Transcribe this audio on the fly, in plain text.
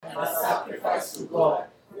a sacrifice to God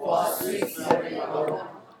for a sweet-smelling aroma.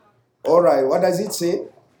 All right, what does it say?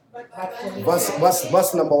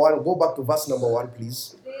 Verse number 1. Go back to verse number 1,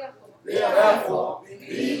 please. Therefore,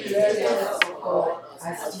 be imitators of God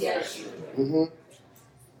as dear children,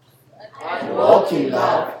 and walk in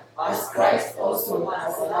love, as Christ also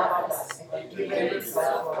has loved us and given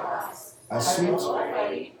himself for us, A sweet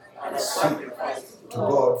and a sacrifice to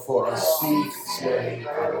God for a sweet smelling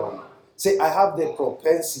aroma. Say, I have the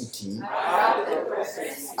propensity,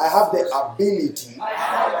 I have the ability,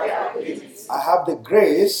 I have the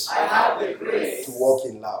grace to walk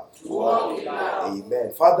in love.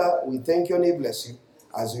 Amen. Father, we thank you and we bless you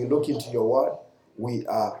as we look into your word. We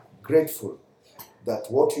are grateful that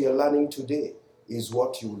what we are learning today is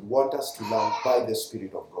what you would want us to learn by the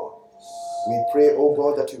Spirit of God. We pray, oh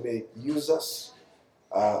God, that you may use us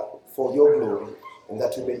for your glory, and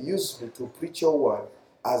that you may use me to preach your word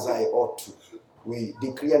as I ought to. We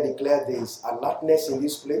decree and declare there is alertness in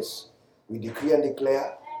this place. We decree and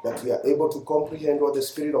declare that we are able to comprehend what the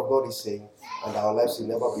Spirit of God is saying, and our lives will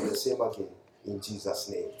never be the same again. In Jesus'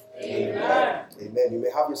 name. Amen. Amen. You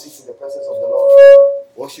may have your seats in the presence of the Lord.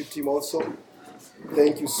 Worship team also.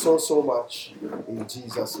 Thank you so much in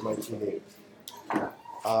Jesus' mighty name.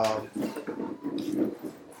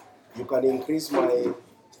 You can increase my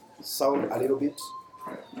sound a little bit.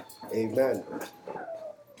 Amen.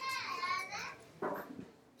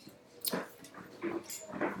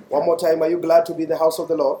 One more time, are you glad to be in the house of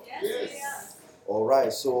the Lord? Yes. All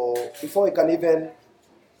right, so before we can even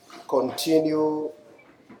continue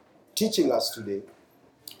teaching us today,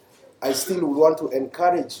 I still would want to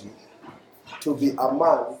encourage you to be a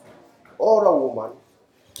man or a woman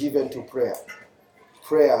given to prayer.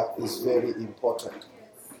 Prayer is very important.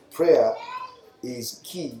 Prayer is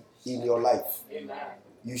key in your life. Amen.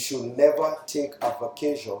 You should never take a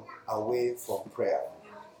vacation away from prayer.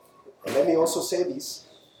 And let me also say this,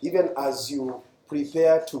 even as you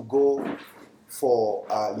prepare to go for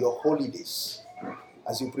your holidays,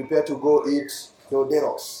 as you prepare to go eat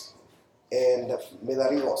Theodoros and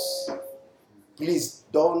Medarigos, please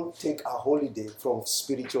don't take a holiday from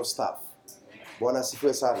spiritual stuff. Bwana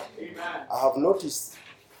sifiwe sana. I have noticed,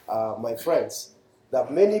 my friends,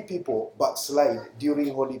 that many people backslide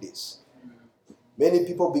during holidays. Many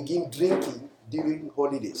people begin drinking during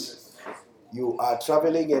holidays. You are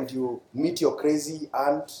traveling and you meet your crazy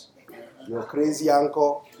aunt, your crazy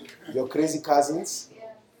uncle, your crazy cousins,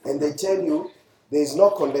 and they tell you there is no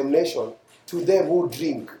condemnation to them who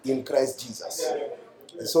drink in Christ Jesus.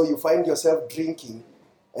 And so you find yourself drinking,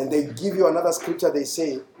 and they give you another scripture. They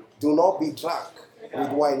say, do not be drunk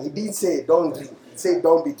with wine. He didn't say don't drink. He said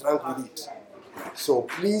don't be drunk with it. So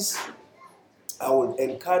please, I would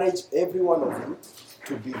encourage every one of you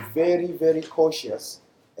to be very cautious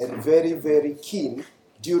and very keen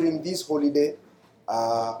during this holiday,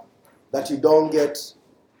 that you don't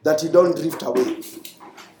drift away.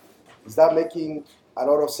 Is that making a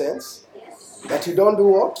lot of sense? Yes. That you don't do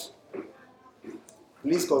what?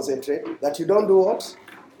 Please concentrate. That you don't do what?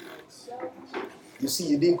 You see,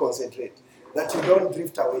 you didn't concentrate. That you don't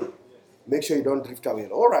drift away. Make sure you don't drift away.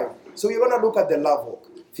 All right. So we're going to look at the love walk.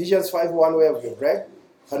 Ephesians 5:1, where we have read.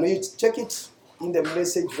 Can we check it in the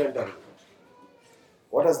message rendering?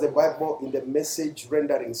 What does the Bible in the message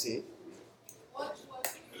rendering say?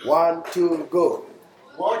 1, 2, go.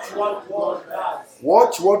 Watch what God does.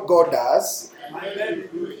 Watch what God does. And then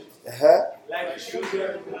do it. Like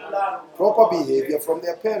children who learn Proper behavior from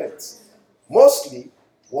their parents. Mostly,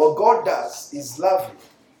 what God does is love you.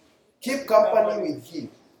 Keep company with Him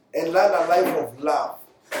and learn a life of love.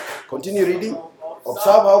 Continue reading.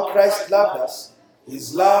 Observe how Christ loved us.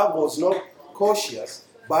 His love was not cautious,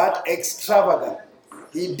 but extravagant.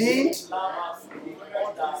 He did,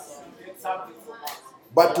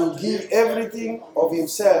 but to give everything of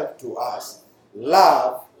Himself to us.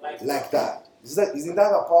 Love like that. Isn't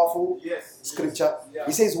that a powerful scripture?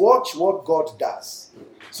 He says, watch what God does.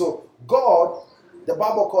 So God, the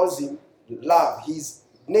Bible calls Him love. His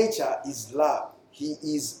nature is love. He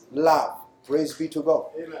is love. Praise be to God.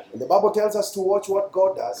 Amen. And the Bible tells us to watch what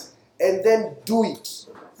God does and then do it.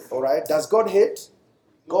 All right? Does God hate?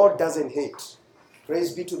 God doesn't hate.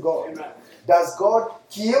 Praise be to God. Amen. Does God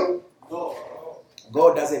kill? No.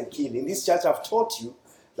 God doesn't kill. In this church, I've taught you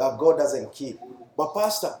that God doesn't kill. But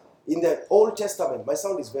Pastor, in the Old Testament, my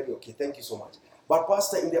sound is very okay. Thank you so much. But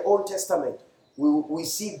Pastor, in the Old Testament, we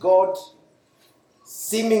see God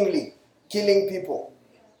seemingly killing people.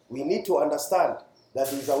 We need to understand that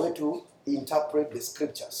there is a way to interpret the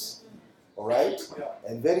scriptures. All right? Yeah.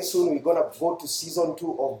 And very soon we're going to go to season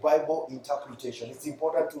 2 of Bible interpretation. It's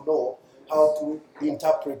important to know how to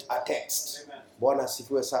interpret a text. Bwana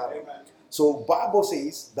asifiwe sana. So Bible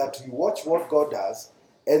says that we watch what God does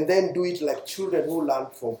and then do it like children who learn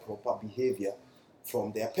from proper behavior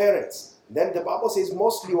from their parents. Then the Bible says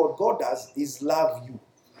mostly what God does is love you.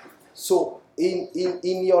 So in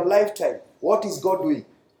your lifetime, what is God doing?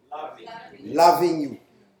 Loving you.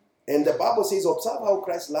 And the Bible says, observe how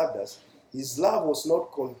Christ loved us. His love was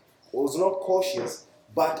not cautious,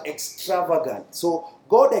 but extravagant. So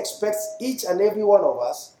God expects each and every one of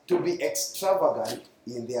us to be extravagant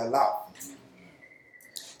in their love.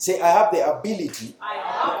 Say, I have the ability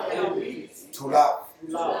to love.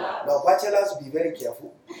 Now, bachelors, be very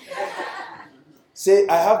careful. Say,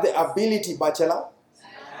 I have the ability, bachelor,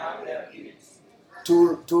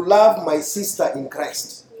 to love my sister in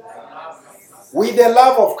Christ. With the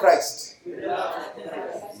love of Christ.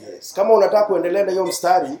 Yes. Kama unataka kuendelea na hiyo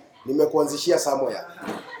mstari, nimekuanzishia somewhere.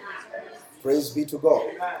 Praise be to God.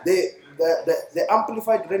 The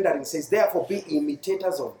amplified rendering says, therefore be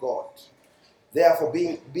imitators of God. Therefore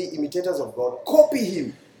be imitators of God. Copy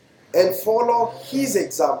him and follow his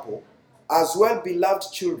example. As well,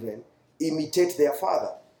 beloved children, imitate their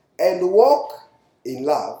father. And walk in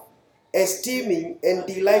love, esteeming and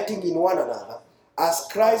delighting in one another, as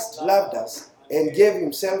Christ loved us and gave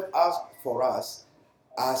himself for us,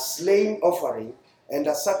 a slain offering and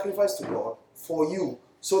a sacrifice to God for you,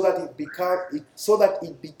 so that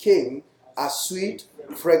it became a sweet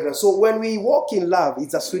fragrance. So when we walk in love,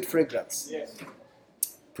 it's a sweet fragrance. Yes.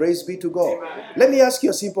 Praise be to God. Amen. Let me ask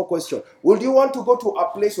you a simple question. Would you want to go to a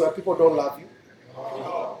place where people don't love you?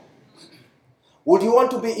 No. Would you want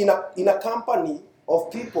to be in a company of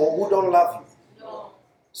people who don't love you? No.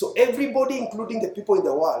 So everybody, including the people in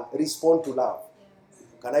the world, respond to love.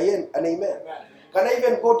 Can I hear an amen? Can I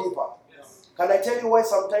even go deeper? Can I tell you why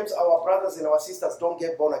sometimes our brothers and our sisters don't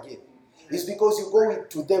get born again? It's because you go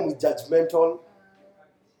to them with judgmental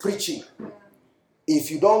preaching.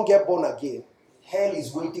 If you don't get born again, hell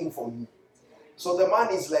is waiting for you. So the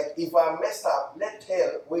man is like, if I'm messed up, let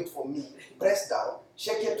hell wait for me. Press down,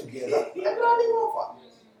 shake it together, and run him over.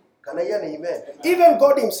 Can I hear an amen? Even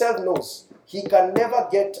God himself knows he can never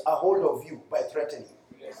get a hold of you by threatening.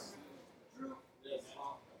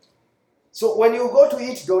 So when you go to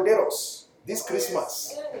eat Doderos this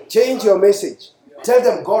Christmas, change your message. Tell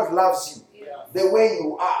them God loves you the way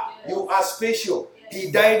you are. You are special. He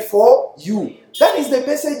died for you. That is the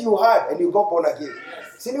message you had and you got born again.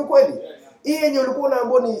 Si ni kweli? Hii yenye ulikuwa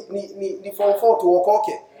unaambiwa ni form 4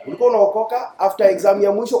 tuokoke. Ulikuwa unaokoka after exam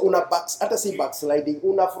ya mwisho hata si backsliding,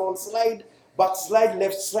 una front slide, backslide,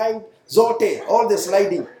 left slide, zote, all the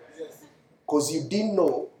sliding. Because you didn't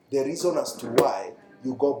know the reason as to why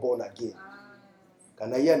you got born again.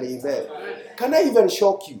 Can I hear an amen? Can I even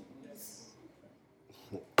shock you?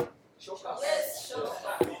 Yes, shock.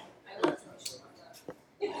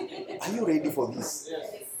 Are you ready for this?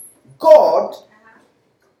 Yes. God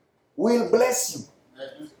will bless you.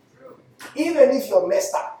 Even if you're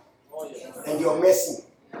messed up and you're messing.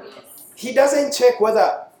 He doesn't check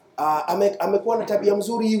whether amekuwa na tabia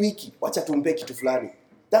mzuri hii wiki, wacha tumpe kitu fulani.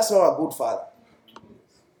 That's not a good father.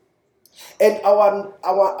 And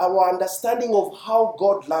our understanding of how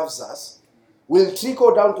God loves us will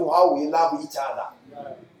trickle down to how we love each other.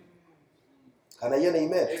 Can I hear an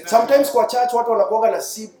amen? Sometimes kwa church watu wanakuwa na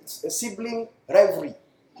sibling rivalry.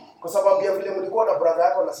 Kwa sababu ya vile mlikuwa na brother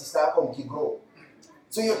yako na sister yako mkigrow.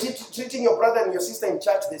 So you're treating your brother and your sister in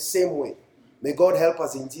church the same way. May God help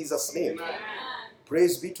us in Jesus' name. Amen.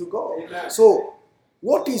 Praise be to God. Amen. So,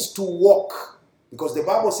 what is to walk? Because the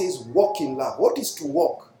Bible says walk in love. What is to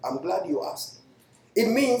walk? I'm glad you asked. It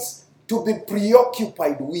means to be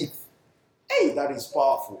preoccupied with. Hey, that is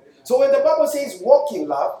powerful. So when the Bible says walk in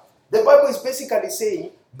love, the Bible is basically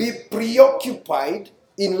saying be preoccupied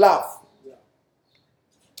in love. Yeah.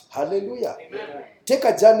 Hallelujah. Amen. Take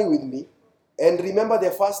a journey with me and remember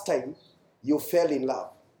the first time you fell in love.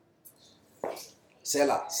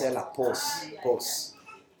 Selah, pause.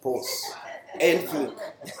 And think.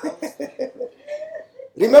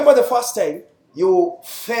 Remember the first time you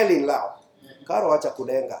fell in love. Karo acha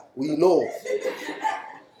kudenga. We know.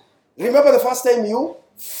 Remember the first time you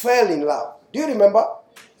fell in love. Do you remember?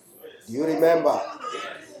 Do you remember?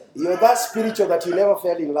 You're that spiritual that you never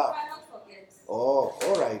fell in love. Oh,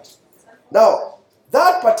 all right. Now,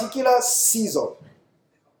 that particular season,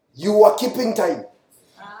 you were keeping time.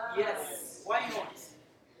 Yes. Why not?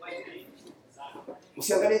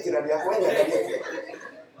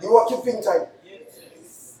 You were keeping time.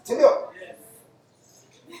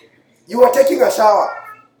 You were taking a shower.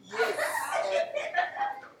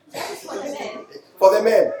 For the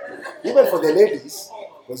men, even for the ladies,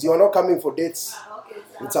 because you are not coming for dates.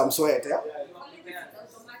 with some sweat. Yeah?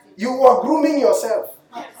 You are grooming yourself.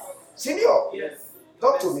 Senior,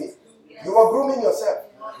 talk to me. You are grooming yourself.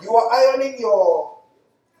 You are ironing your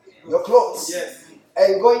clothes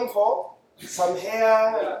and going for some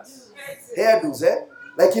hairdos.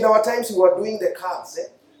 Like in our times, we were doing the cars.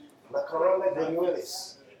 La Corona de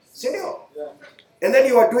Nueves. Senior. And then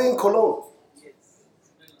you are doing cologne.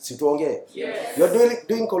 Situonge. You are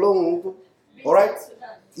doing cologne. All right?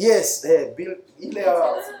 Yes. Bill.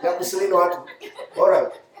 All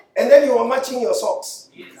right. And then you are matching your socks.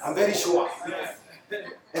 I'm very sure.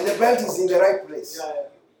 And the belt is in the right place.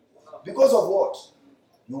 Because of what?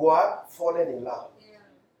 You are fallen in love.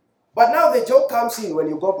 But now the joke comes in when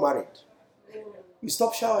you got married. You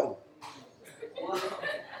stop showering.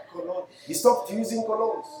 You stop using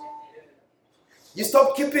colognes. You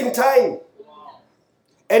stop keeping time.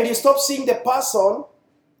 And you stop seeing the person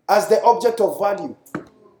as the object of value.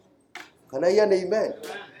 Can I hear an amen?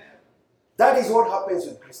 That is what happens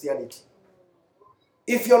with Christianity.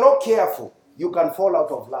 If you're not careful, you can fall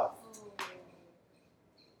out of love.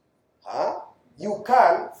 You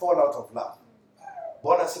can fall out of love.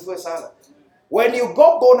 When you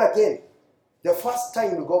got born again, the first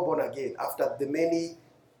time you got born again, after the many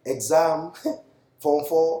exam, form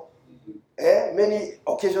 4, many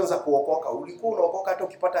occasions za kuokoka, ulikuwa unaokoka hata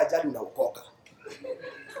ukipata ajali unaokoka.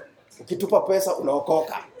 Ukitupa pesa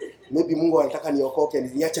unaokoka. Maybe Mungu anataka niokoke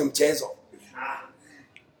niache mchezo.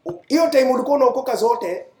 Hiyo time ulikuwa unaokoka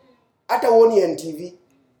zote, hata uoni NTV,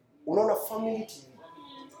 unaona Family TV.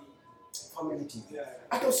 Family TV.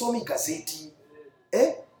 Hata usomi gazeti.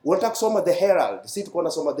 Unataka kusoma The Herald. See tuko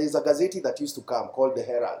nasoma, there is a gazette that used to come called The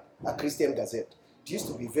Herald, a Christian gazette. It used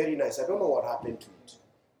to be very nice. I don't know what happened to it.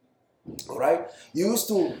 All right? You used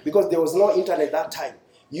to, because there was no internet that time,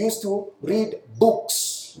 you used to read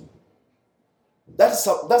books. That's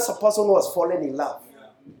a person who has fallen in love.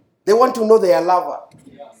 They want to know their lover.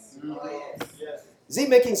 Is it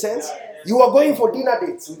making sense? You are going for dinner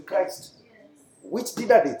dates with Christ. Which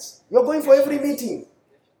dinner dates? You are going for every meeting.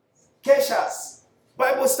 Keshas.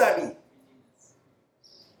 Bible study.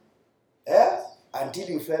 Until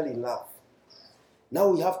you fell in love. Now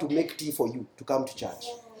we have to make tea for you to come to church.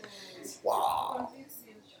 Wow.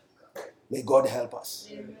 May God help us.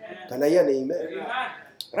 Amen. Can I hear an amen? Amen?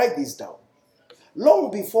 Write this down.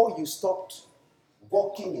 Long before you stopped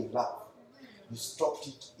walking in love, you stopped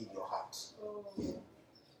it in your heart.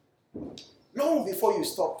 Long before you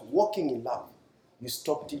stopped walking in love, you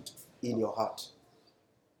stopped it in your heart.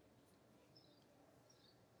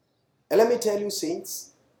 And let me tell you,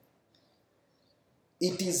 saints,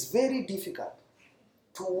 it is very difficult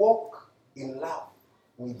to walk in love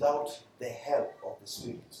without the help of the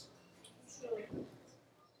Spirit.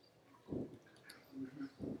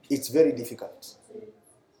 It's very difficult.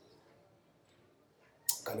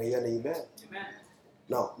 Can I hear an amen? Amen.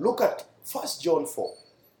 Now, look at 1 John 4.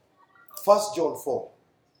 1 John 4,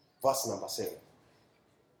 verse number 7.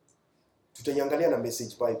 Tutaiangalia na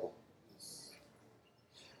Message Bible.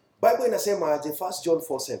 Bible inasema aje? 1 John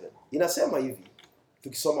 4:7. Inasema hivi,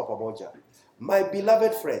 tukisoma pamoja. My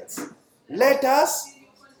beloved friends, let us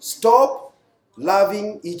stop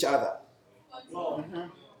loving each other.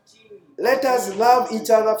 Let us love each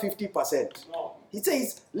other 50%. He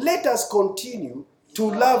says, let us continue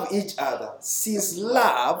to love each other, since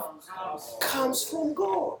love comes from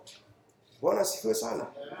God.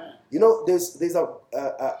 You know, there's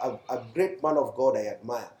a great man of God I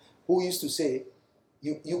admire who used to say,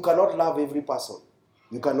 you cannot love every person.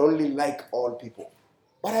 You can only like all people.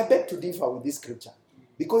 But I beg to differ with this scripture.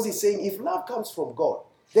 Because he's saying, if love comes from God,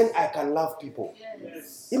 then I can love people.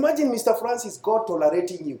 Yes. Imagine Mr. Francis, God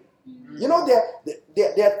tolerating you. You know,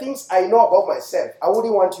 there are things I know about myself. I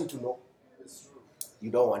wouldn't want you to know.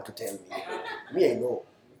 You don't want to tell me. Me, I know.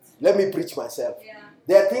 Let me preach myself. Yeah.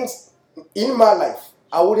 There are things in my life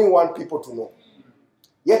I wouldn't want people to know.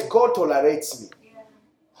 Yet God tolerates me. Yeah.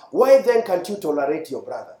 Why then can't you tolerate your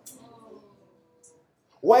brother?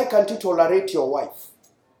 Why can't you tolerate your wife?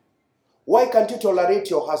 Why can't you tolerate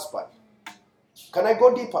your husband? Can I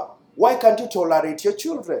go deeper? Why can't you tolerate your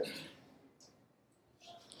children?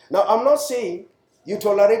 Now, I'm not saying you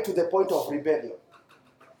tolerate to the point of rebellion.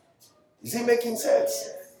 Is it making sense?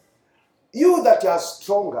 You that are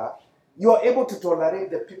stronger, you are able to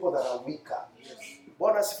tolerate the people that are weaker.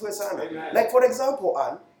 Like for example,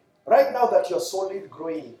 Anne, right now that you're solid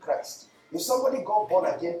growing in Christ, if somebody got born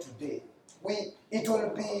again today, it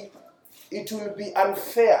will be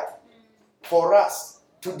unfair for us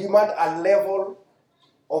to demand a level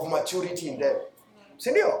of maturity in them.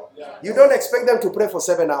 Senor, you don't expect them to pray for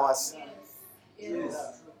 7 hours.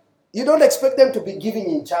 Yes. You don't expect them to be giving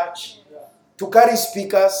in church to carry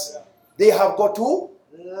speakers, they have got to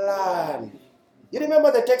learn. You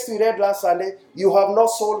remember the text we read last Sunday? You have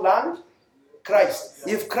not so learned Christ.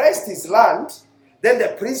 If Christ is learned, then the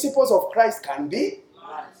principles of Christ can be.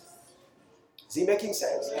 Is he making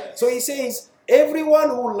sense? So he says, everyone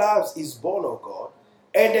who loves is born of God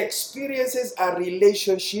and experiences a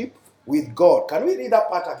relationship with God. Can we read that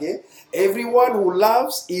part again? Everyone who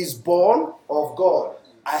loves is born of God.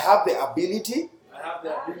 I have the ability.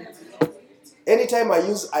 Anytime I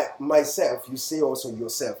use myself, you say also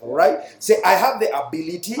yourself, all right? Say, I have the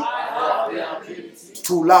ability,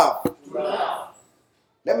 to love.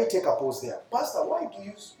 Let me take a pause there. Pastor, why do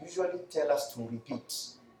you usually tell us to repeat?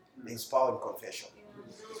 There's power in confession.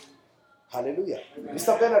 Hallelujah.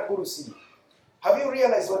 Mr. Bernard Kurusi, have you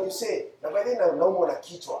realized when you say, na by then naumwa na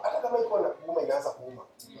kichwa, hata kama iko na kuuma inaanza kuuma.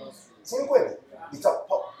 Si kweli? It's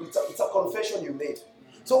a confession you made.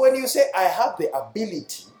 So when you say, I have the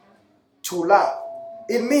ability to love,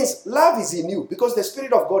 it means love is in you because the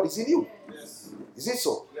Spirit of God is in you. Yes. Is it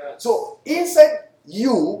so? Yes. So inside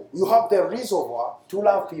you have the reservoir to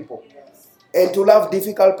love people and to love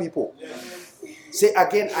difficult people. Yes. Say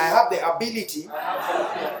again, I have the ability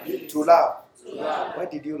to love. Why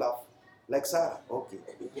did you laugh? Like Sarah? Okay.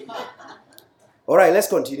 All right, let's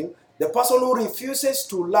continue. The person who refuses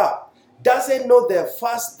to love doesn't know the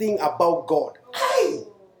first thing about God. Hey,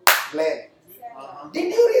 Glenn.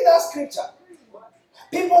 Did you read that scripture?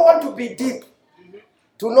 People want to be deep,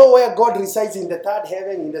 to know where God resides in the third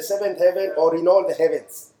heaven, in the seventh heaven, or in all the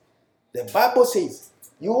heavens. The Bible says,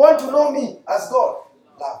 you want to know me as God?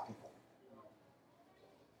 Love people.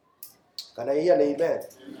 Can I hear an amen?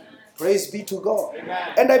 Praise be to God.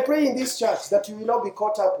 Amen. And I pray in this church that you will not be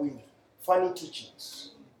caught up with funny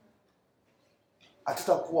teachings.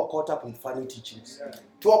 Hatutakuwa caught up with funny teachings. Yeah.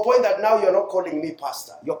 To a point that now you're not calling me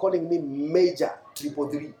pastor. You're calling me Major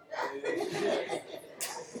 333.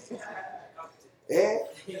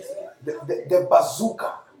 The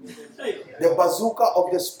bazooka. The bazooka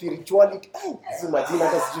of the spirituality.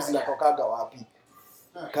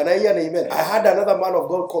 Can I hear an amen? I had another man of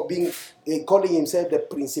God calling himself the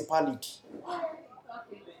principality.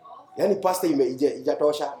 Yani pastor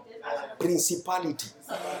ijatosha. Principality.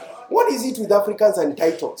 What is it with Africans and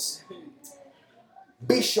titles?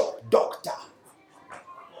 Bishop, doctor,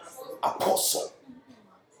 apostle,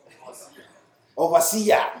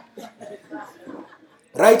 overseer,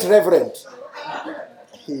 right reverend,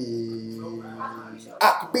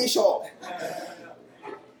 archbishop.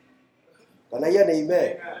 Can I hear an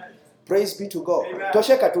amen? Praise be to God.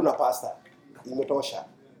 Tosheka tu na pastor. Imetosha.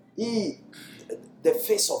 The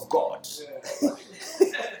face of God.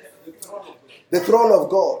 The throne of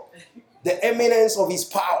God. The eminence of his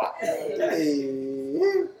power.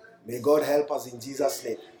 May God help us in Jesus'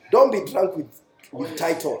 name. Don't be drunk with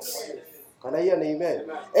titles. Can I hear an amen?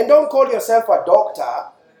 And don't call yourself a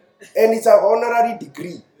doctor and it's an honorary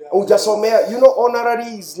degree. Ujasomea. You know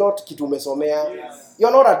honorary is not kitumesomea.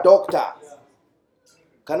 You're not a doctor.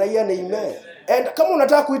 Can I hear an amen? And kama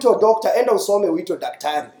unataka kuitwa doctor, enda usome uitwe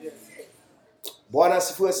daktari. Bwana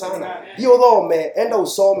asifiwe sana. Hiyo dhome, enda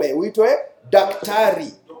usome uitwe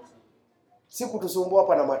daktari. Si kutusumbua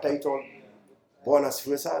hapa na matitle. Bwana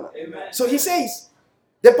asifiwe sana. So he says,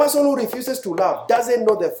 the person who refuses to love doesn't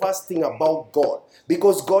know the first thing about God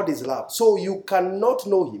because God is love. So you cannot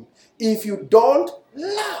know him if you don't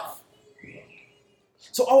love.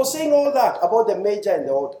 So I was saying all that about the major and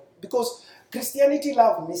the odd because Christianity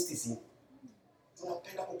love mysticism.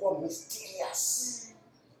 Tunapenda kuwa mysterious.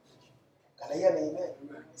 Can I hear an amen?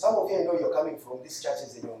 Some of you know you're coming from these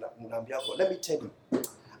churches in Munambiago. Let me tell you,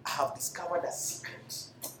 I have discovered a secret.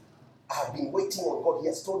 I have been waiting on God. He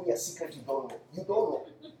has told me a secret you don't know. You don't know.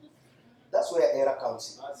 That's where error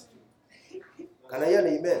comes in. Can I hear an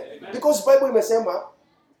amen? Because Bible imesema,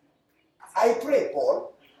 I pray,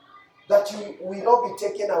 Paul, that you will not be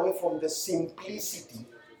taken away from the simplicity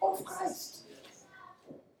of Christ.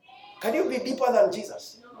 Can you be deeper than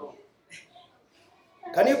Jesus? No.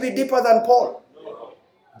 Can you be deeper than Paul? No.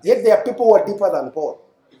 Yet there are people who are deeper than Paul.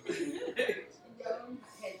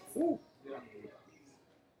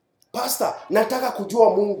 Pastor, nataka kujua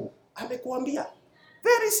Mungu. Amekuambia.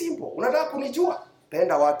 Very simple. Unataka kunijua?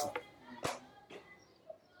 Penda watu.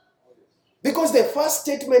 Because the first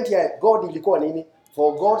statement here, God ilikuwa nini?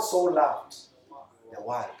 For God so loved the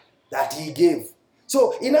world that he gave.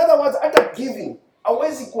 So in other words, hata giving,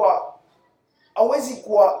 hawezi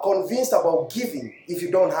kuwa convinced about giving if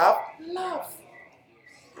you don't have love.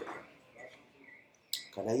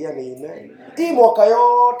 Can I hear an amen? Hii mwaka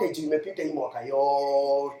yote imepita hii mwaka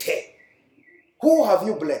yote. Who have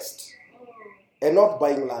you blessed? And not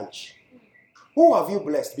buying lunch. Who have you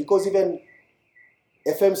blessed? Because even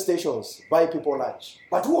FM stations buy people lunch.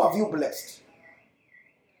 But who have you blessed?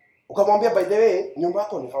 Ukamwambia, by the way, nyumba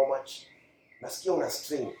yako ni how much? Nasikia una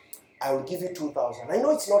strain. I will give you 2,000. I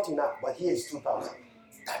know it's not enough, but here is 2,000.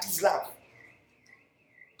 That is love.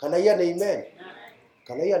 Can I hear an amen?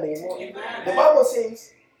 Can I hear an amen? The Bible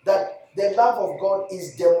says that the love of God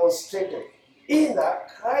is demonstrated in that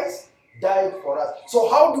Christ died for us. So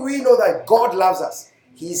how do we know that God loves us?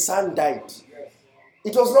 His son died.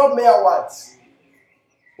 It was not mere words.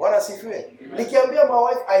 What does it mean? Nikiambia my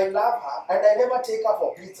wife I love her and I never take her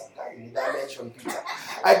for pizza. I mention pizza.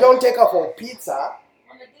 I don't take her for pizza.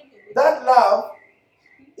 That love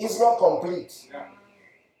is not complete.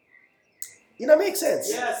 It makes sense.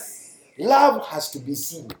 Yes. Love has to be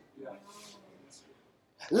seen.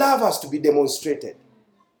 Love has to be demonstrated.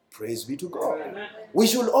 Praise be to God. We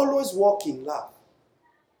should always walk in love.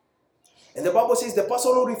 And the Bible says the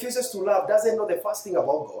person who refuses to love doesn't know the first thing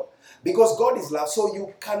about God. Because God is love, so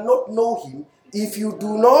you cannot know him if you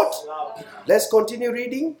do not. Let's continue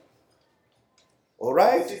reading. All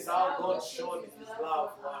right? This is how God showed his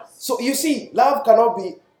love for us. So you see, love cannot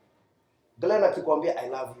be Glenn akikwambia I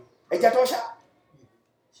love you. Haijatosha.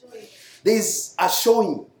 There's a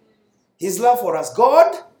showing his love for us.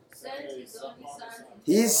 God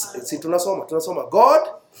si tunasoma God.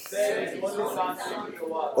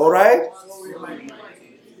 All right?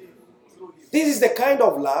 This is the kind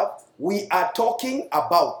of love we are talking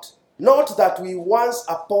about. Not that we once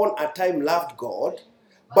upon a time loved God,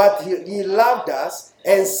 but he loved us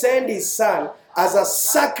and sent his son as a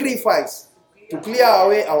sacrifice to clear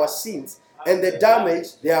away our sins and the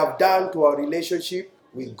damage they have done to our relationship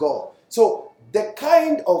with God. So the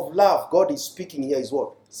kind of love God is speaking here is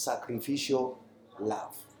what? Sacrificial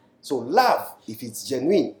love. So love, if it's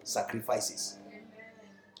genuine, sacrifices.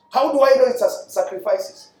 How do I know it's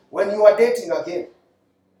sacrifices? When you are dating again,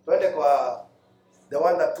 the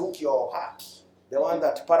one that took your heart, the one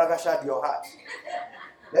that paragashed your heart.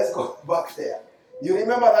 Let's go back there. You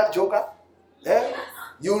remember that joker? Eh?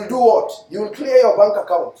 You'll do what? You'll clear your bank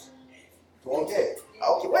account. Okay.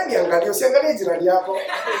 Okay. When you usiangalie jirani yako.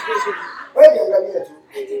 When you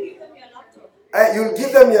you'll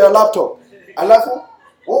give them your laptop. Alafu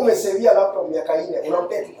umesevia laptop miaka 4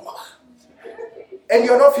 unampea. And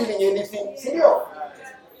you're not feeling anything. Sindio?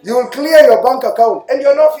 You'll clear your bank account and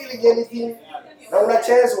you're not feeling anything. Na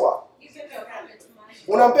unachezwa.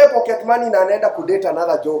 Unampea pocket money na anaenda kudate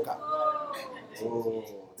another joker. Oh,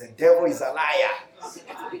 the devil is a liar.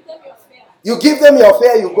 You give them your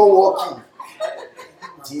fare, you go walking.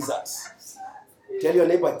 Jesus. Tell your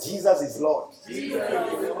neighbor, Jesus is Lord. You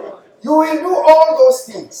will do all those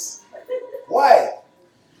things. Why?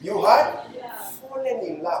 You had fallen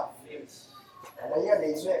in love. And I hear the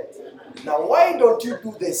amen. Now why don't you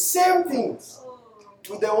do the same things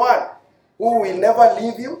to the one who will never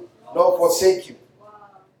leave you nor forsake you?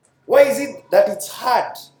 Why is it that it's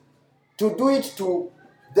hard to do it to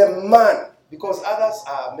the man? Because others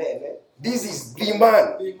are men. Eh? This is the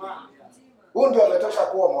man. Huyu ndio ametosha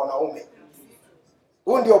kuwa mwanaume.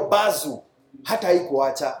 Huyu ndio bazu hata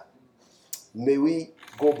haikuacha. May we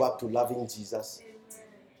go back to loving Jesus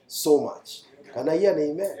so much. Can I hear an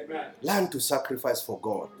amen? Amen. Learn to sacrifice for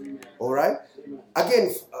God. All right?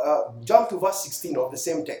 Again, jump to verse 16 of the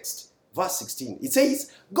same text. Verse 16. It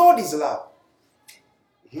says, God is love.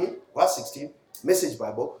 Verse 16, Message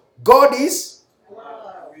Bible. God is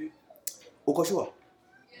love. Uko sure?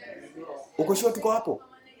 Uko sure tuko hapo?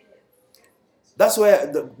 That's where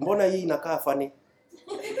mbona hii inakaa funny.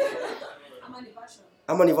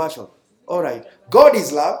 Amani version. All right. God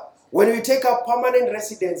is love. When we take up permanent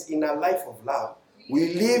residence in a life of love,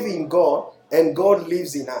 we live in God and God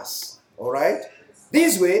lives in us. All right?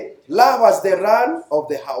 This way, love as the run of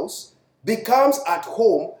the house becomes at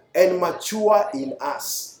home and mature in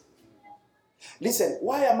us. Listen,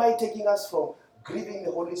 why am I taking us from grieving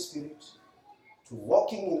the Holy Spirit to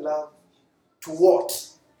walking in love to what?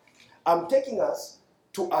 I'm taking us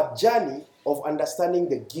to a journey of understanding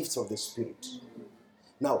the gifts of the Spirit.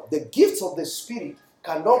 Now, the gifts of the Spirit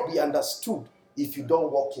cannot be understood if you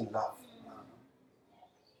don't walk in love.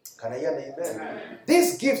 Can I hear an amen?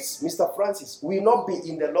 These gifts, Mr. Francis, will not be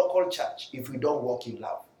in the local church if we don't walk in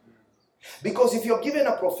love. Because if you're given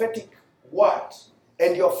a prophetic word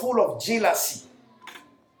and you're full of jealousy,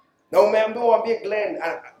 now umeambia Glenn,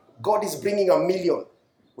 God is bringing 1 million.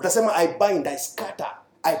 Utasema, I bind, I scatter,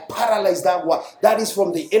 I paralyze that word. That is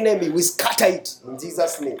from the enemy. We scatter it in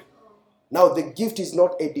Jesus' name. Now the gift is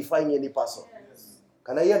not edifying any person.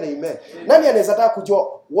 Can I hear an amen? Nani anaweza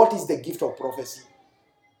kujua what is the gift of prophecy?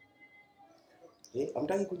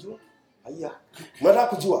 Amtaki kujua? Aya.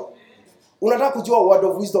 Mnataka kujua? Unataka kujua word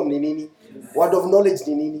of wisdom ni nini? Word of knowledge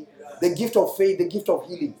ni nini? The gift of faith, the gift of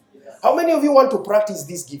healing. How many of you want to practice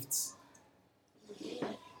these gifts?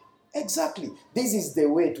 Exactly. This is the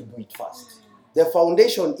way to do it first. The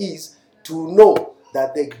foundation is to know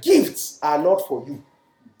that the gifts are not for you.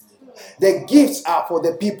 The gifts are for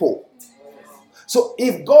the people. So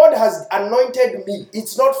if God has anointed me,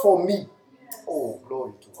 it's not for me. Oh,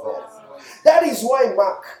 glory to God. That is why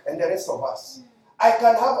Mark and the rest of us, I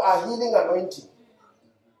can have a healing anointing.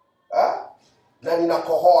 Na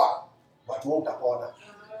ninakohoa, but won't utapona.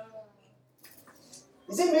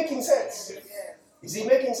 Is it making sense? Is it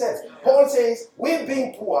making sense? Paul says, we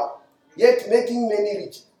being poor, yet making many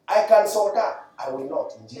rich. I can sort out. I will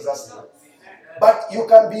not, in Jesus' name. But you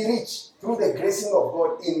can be rich through the gracing of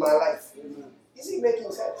God in my life. Is it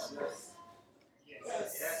making sense?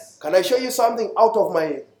 Yes. Can I show you something out of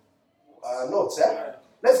my notes?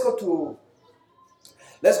 Let's go to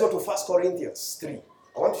 1 Corinthians 3.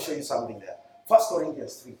 I want to show you something there. 1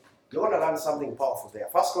 Corinthians 3. You're going to learn something powerful there.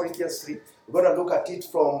 1 Corinthians 3. We're going to look at it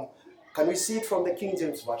from, can we see it from the King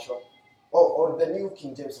James Version? Or the New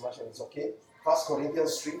King James Version is okay. 1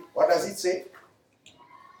 Corinthians 3. What does it say?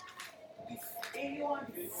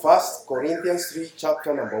 1 Corinthians 3,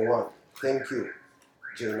 chapter number 1. Thank you,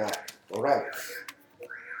 Jaina. All right.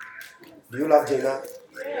 Do you love Jaina?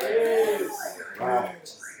 Yes.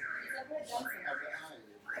 Right.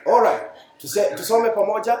 All right. Tusome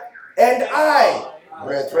pamoja. And I,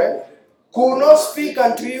 brethren, could not speak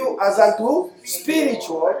unto you as unto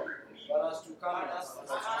spiritual,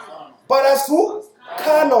 but as to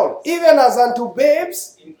carnal, even as unto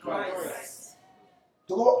babes in Christ.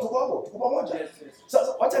 Tuko pamoja.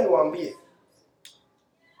 Sasa wacha niwaambie.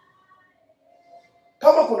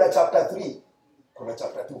 Kama kuna chapter 3, kuna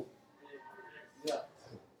chapter 2.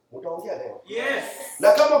 Utaongea leo. Yes.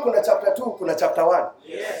 Na kama kuna chapter 2, kuna chapter 1.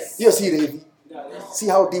 Yes. Hiyo si revi. See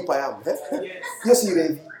how deep I am. Eh? Yes. Hiyo si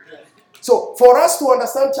revi. So, for us to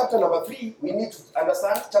understand chapter number 3, we need to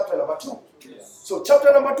understand chapter number 2. Yes. So,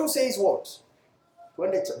 chapter number 2 says what?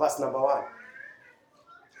 Verse number 1.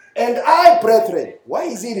 And I, brethren, why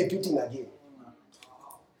is he repeating again?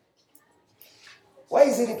 Why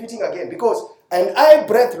is he repeating again? Because, and I,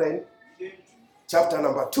 brethren, chapter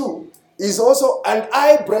number 2, is also, and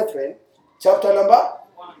I, brethren, chapter number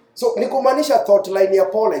 1. So, ni kumaanisha thought line ya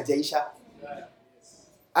Paul haijaisha.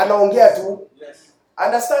 Anaongea tu.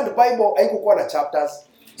 Understand the Bible haikukuwa na chapters.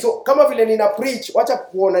 So, kama vile nina preach, wacha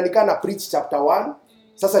kuona nikana preach chapter 1,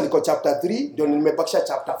 sasa niko chapter 3, ndio nimebakisha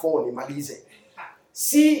chapter 4 nimalize.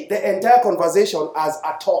 See the entire conversation as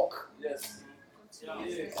a talk. Yes.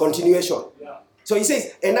 Continuation. Yeah. So he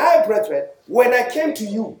says, and I, brethren, when I came to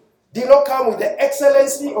you, did not come with the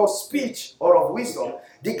excellency of speech or of wisdom,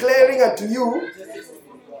 declaring unto you,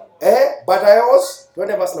 but I was,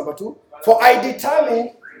 20 verse number 2, for I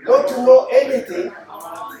determined not to know anything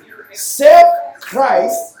save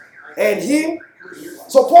Christ and him.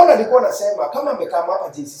 So Paul alikuwa anasema, kama mmekama hapa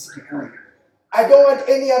JCC Kikuyu, I don't want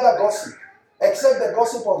any other gossip except the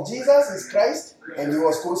gossip of Jesus is Christ and he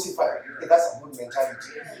was crucified. Okay, that's a good mentality.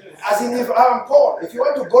 As in, if I'm Paul, if you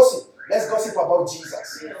want to gossip, let's gossip about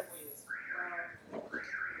Jesus.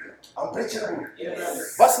 I'm preaching good.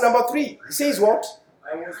 Yes. Verse number 3, he says what?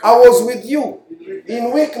 I was with you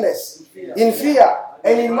in weakness, in fear,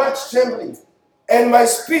 and in much trembling. And my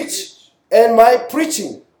speech and my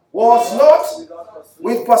preaching was not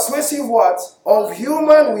with persuasive words of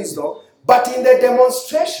human wisdom, but in the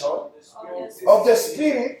demonstration of the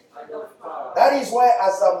Spirit. That is why,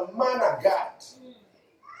 as a man of God,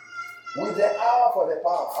 with the hour for the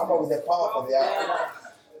power, with the power for the hour,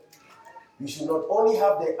 you should not only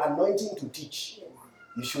have the anointing to teach,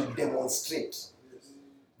 you should demonstrate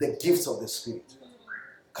the gifts of the Spirit.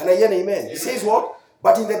 Can I hear an amen? He says what?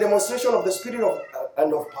 But in the demonstration of the Spirit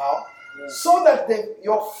and of power, so that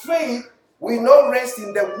your faith will not rest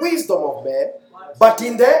in the wisdom of man, but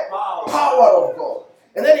in the power of God.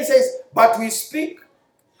 And then he says, but we speak,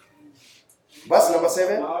 verse number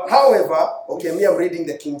 7, however, okay, me, I'm reading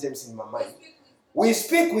the King James in my mind. We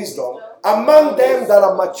speak wisdom among them that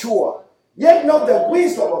are mature, yet not the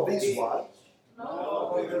wisdom of this world.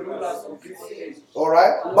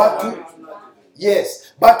 Alright?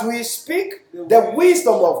 But we speak the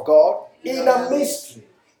wisdom of God in a mystery,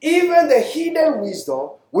 even the hidden wisdom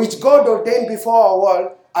which God ordained before our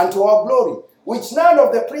world unto our glory, which none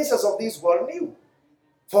of the princes of this world knew.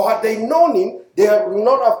 For had they known him, they would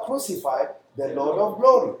not have crucified the Lord of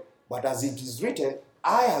glory. But as it is written,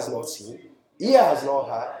 eye has not seen, ear has not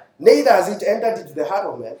heard, neither has it entered into the heart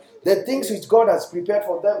of man, the things which God has prepared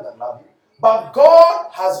for them that love him. But God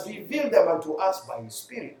has revealed them unto us by his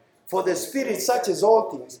Spirit. For the Spirit searches all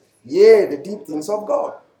things, Yea, the deep things of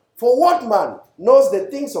God. For what man knows the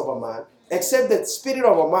things of a man, except the spirit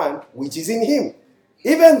of a man which is in him?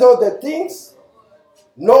 Even though the things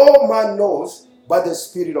no man knows, but the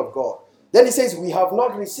Spirit of God. Then he says, we have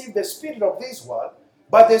not received the spirit of this world,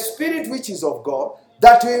 but the Spirit which is of God,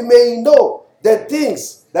 that we may know the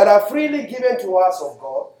things that are freely given to us of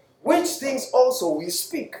God, which things also we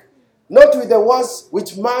speak, not with the words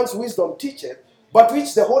which man's wisdom teacheth, but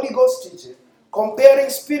which the Holy Ghost teacheth, comparing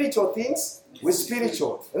spiritual things with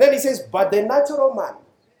spiritual. And then he says, but the natural man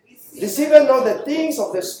receiveth not the things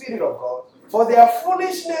of the Spirit of God, for they are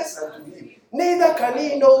foolishness unto him. Neither can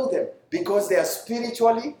he know them, because they are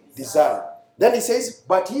spiritually discerned. Then he says,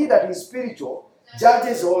 but he that is spiritual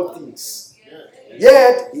judges all things.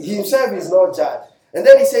 Yet he himself is not judged. And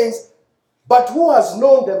then he says, but who has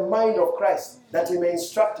known the mind of Christ, that he may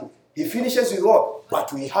instruct him? He finishes with what?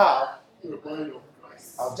 But we have.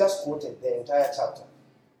 I've just quoted the entire chapter.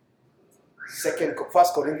 1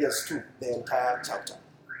 Corinthians 2, the entire chapter.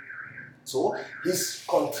 So he's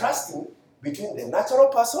contrasting between the natural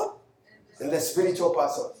person and the spiritual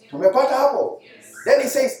person. Tumepata hapo? Then he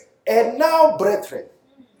says, and now, brethren,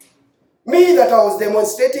 me that I was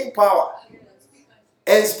demonstrating power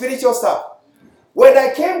and spiritual stuff, when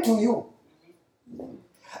I came to you,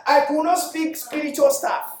 I could not speak spiritual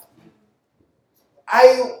stuff.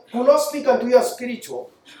 I could not speak unto you as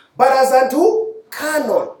spiritual, but as unto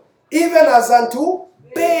carnal, even as unto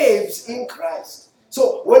babes in Christ.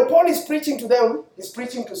 So when Paul is preaching to them, he's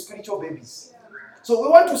preaching to spiritual babies. So we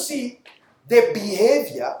want to see the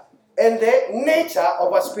behavior and the nature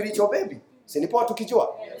of a spiritual baby. Sinipo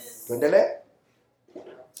tukijua? Tuendelee.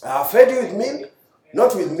 I have fed you with milk,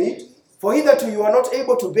 not with meat, for hitherto you are not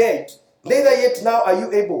able to bear it, neither yet now are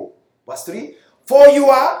you able. Verse 3, for you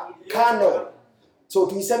are carnal. So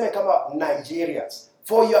tuiseme kama Nigerians.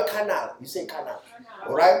 For you are carnal. You say carnal.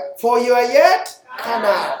 Alright? For you are yet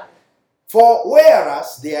carnal. For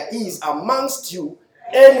whereas there is amongst you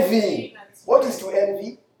envy. What is to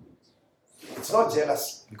envy? It's not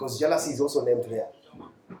jealousy, because jealousy is also named there.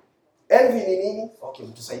 Envy ni nini? Okay,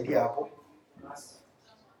 mtusaidie hapo.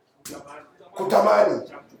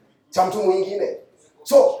 Kutamani cha mtu mwingine.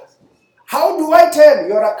 So, how do I tell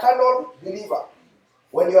you're a carnal believer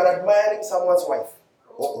when you are admiring someone's wife?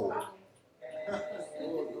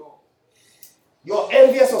 You're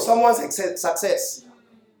envious of someone's success.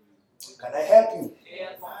 Can I help you?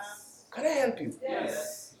 Can I help you?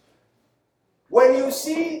 Yes. When you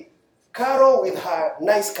see Carol with her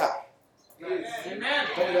nice car.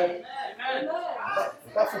 Amen.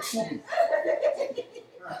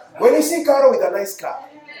 When you see Carol with a nice car,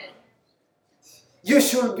 you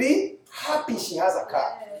should be happy she has a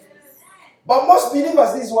car. But most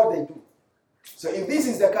believers, this is what they do. So if this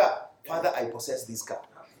is the car, Father, I possess this car.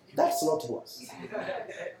 That's not yours.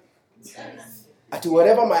 At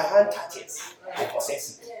wherever my hand touches, I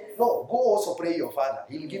possess it. No, go also pray your Father.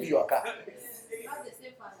 He'll give you a car.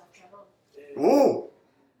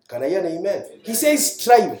 Can I hear an amen? He says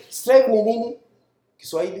strive. Strive ni nini?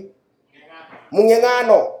 Kiswahili?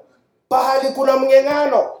 Mngengano. Pahali kuna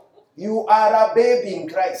mngengano, you are a baby in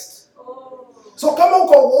Christ. So kama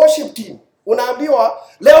uko worship team, unaambiwa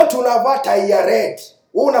leo tunavaa tie ya red,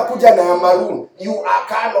 wewe unakuja na ya maroon, you are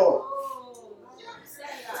carnal.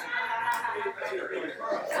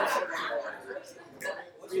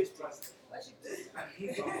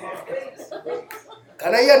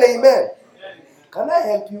 Can I hear an amen? Can I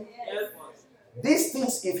help you? These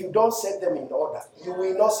things, if you don't set them in order, you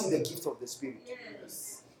will not see the gift of the Spirit.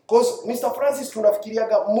 Because Mr. Francis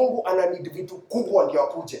tunafikiriaga Mungu ananidi vitu kubwa ndio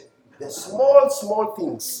akuje. The small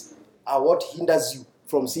things are what hinders you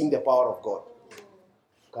from seeing the power of God.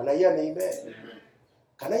 Can I hear an amen?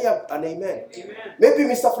 Can I hear an amen? Maybe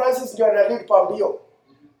Mr. Francis ndio analead pambio.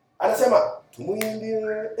 Anasema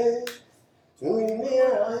tumuimbie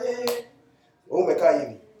umekaa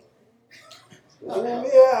hivi.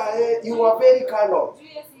 You are very carnal.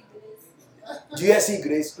 Do you see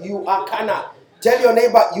grace? You are carnal. Tell your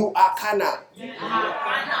neighbor, you are carnal.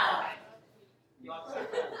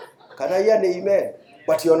 Can I hear an amen?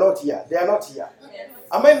 But you're not here. They are not here.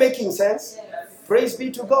 Am I making sense? Praise be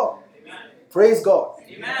to God. Praise God.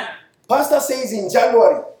 Pastor says in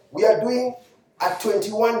January, we are doing a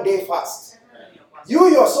 21-day fast.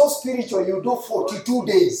 You're so spiritual, you do 42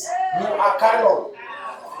 days. You are carnal.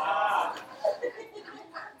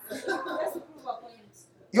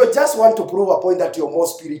 You just want to prove a point that you're more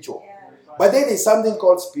spiritual. But then there's something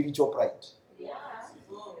called spiritual pride.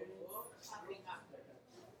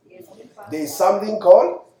 There's something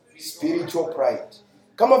called spiritual pride.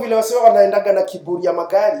 Kama vile wasio wanaendaga na kiburi ya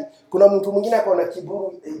magari, kuna mtu mwingine ako na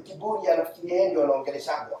kiburi anafikiria yeye ndio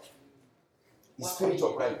anaongeleshagwa. is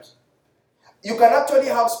spiritual pride. You can actually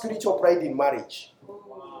have spiritual pride in marriage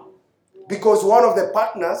because one of the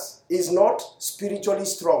partners is not spiritually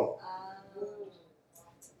strong.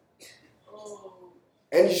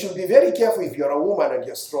 And you should be very careful if you're a woman and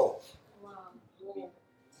you're strong.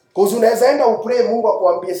 Because unaweza enda upray Mungu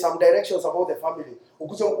akuambie some directions about the family.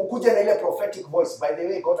 Ukuje na ile prophetic voice. By the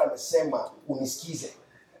way, God amesema unisikize.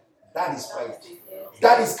 That is pride.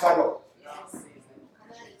 That is carnal.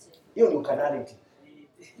 Hiyo ni carnality.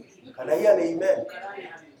 Kana hiyo ni amen.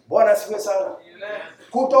 Bwana asifiwe sana.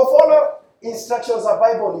 Kutofollow instructions of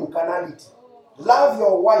Bible ni carnality. Love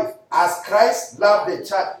your wife as Christ loved the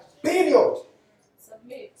church. Period.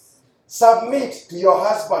 Submit to your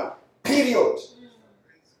husband. Period.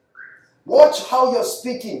 Watch how you're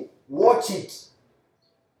speaking. Watch it.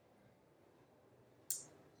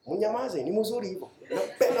 Mnyamaze, ni mzuri hivyo.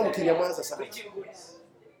 Napenda mkinyamaza sana.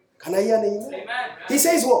 Can I hear him? He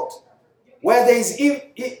says what? Where there is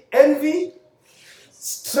envy,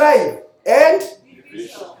 strife, and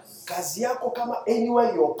kazi yako kama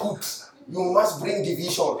anywhere you're put, you must bring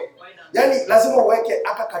division. Yani lazima uweke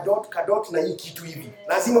aka kadot na hii kitu hivi.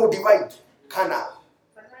 Lazima udivide.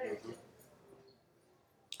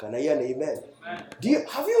 Can I hear an amen?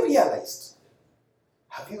 Have you realized?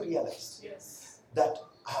 Yes. That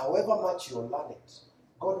however much you learn it,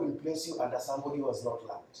 God will place you under somebody who has not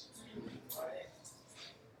learned.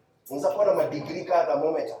 Unaweza kuwa na madegree kadha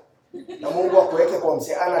mometa. Na Mungu akuweke kwa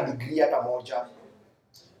mse ana degree hata moja.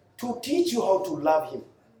 To teach you how to love him.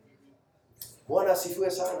 Bwana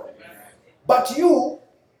asifiwe sana. But you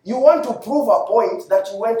want to prove a point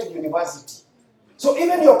that you went to university. So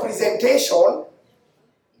even your presentation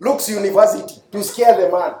looks university to scare the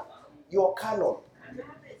man. You're carnal.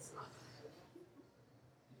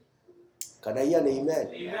 Can I hear an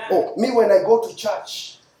amen? Oh, me when I go to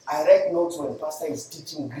church, I write notes when pastor is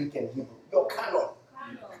teaching Greek and Hebrew. You're carnal.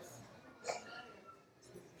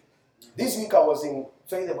 This week I was in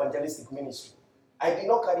Faith Evangelistic Ministry. I did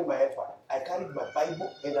not carry my iPad. I carried my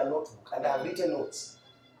Bible and a notebook, and I have written notes.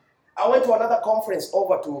 I went to another conference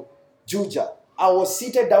over to Juja. I was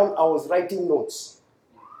seated down, I was writing notes.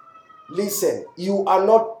 Listen, you are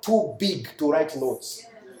not too big to write notes.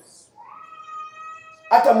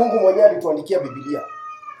 Hata Mungu mwenyewe alituandikia Biblia.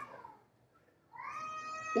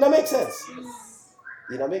 Ina make sense?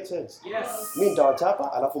 Ina make sense? Yes. Mimi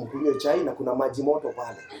nitawachapa alafu mkunywe chai na kuna maji moto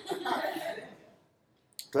pale.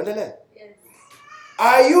 Tuendelee. Yes.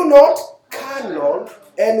 Are you not carnal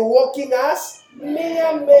and walking as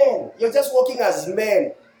mere men? You're just walking as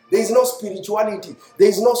men. There is no spirituality. There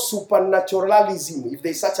is no supernaturalism, if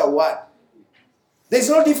there is such a word. There is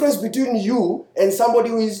no difference between you and somebody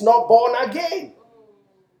who is not born again.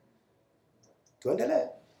 Tuendelee.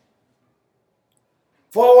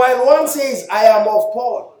 For while one says, I am of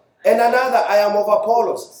Paul, and another, I am of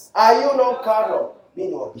Apollos, are you not carnal? Mimi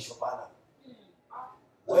ni wa Bishop Anna.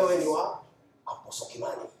 Wewe ni wa Apostle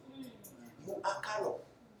Kimani. You are carnal.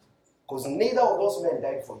 Because neither of those men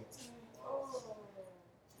died for you.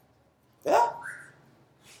 Yeah?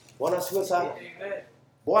 Bwana asifiwe sana.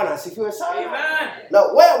 Bwana asifiwe sana.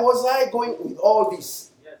 Now, where was I going with all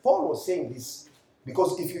this? Paul was saying this.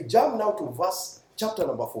 Because if you jump now to chapter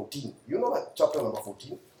number 14, you know that chapter number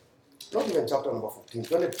 14? Not even chapter number 14,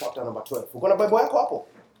 twende chapter number 12. Uko na Bible yako hapo?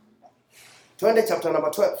 Twende chapter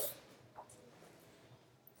number 12.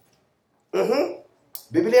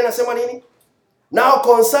 Biblia inasema nini? Now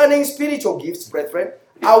concerning spiritual gifts, brethren,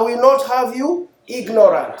 I will not have you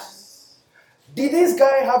ignorant. Did this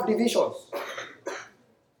guy have divisions?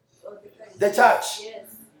 The church.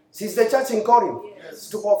 Yes. Since the church in Corinth. Yes.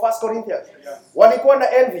 To 1 Corinthians. Yes. Walikuwa na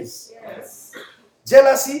envies. Yes.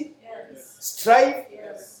 Jealousy. Yes. Strife.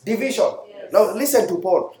 Yes. Division. Yes. Now listen to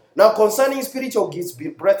Paul. Now concerning spiritual gifts,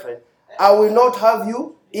 brethren, I will not have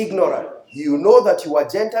you ignorant. You know that you are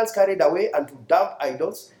Gentiles carried away unto dumb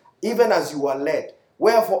idols, even as you are led.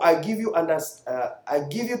 Wherefore I give you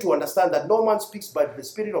to understand that no man speaks by the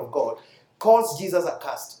Spirit of God, calls Jesus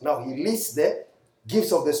accursed. Now he lists the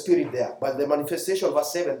gifts of the Spirit there. But the manifestation,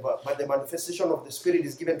 verse 7, but the manifestation of the Spirit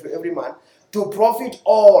is given to every man to profit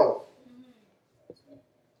all.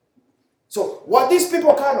 So, were these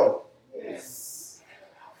people carnal? Yes.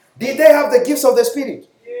 Did they have the gifts of the Spirit?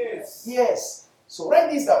 Yes. Yes. So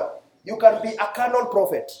write this down. You can be a carnal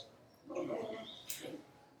prophet.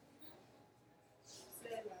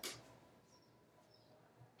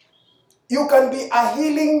 You can be a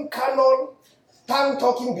healing, carnal,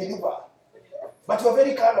 tongue-talking believer. But you're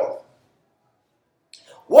very carnal.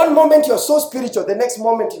 One moment you're so spiritual, the next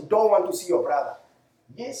moment you don't want to see your brother.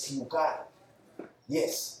 Yes, you can.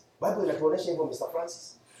 Yes. Bible inatuonesha hivyo, Mr.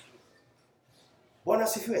 Francis. Bwana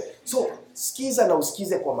sifiwe. So sikiza na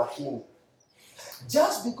usikize kwa makini.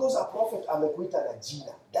 Just because a prophet amekuita na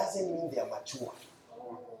jina doesn't mean they are mature.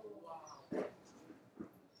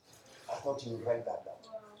 I thought you would write that down.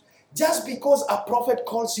 Just because a prophet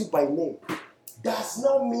calls you by name does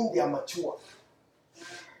not mean they are mature.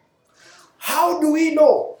 How do we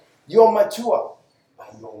know you're mature? By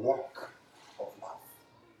your walk of love.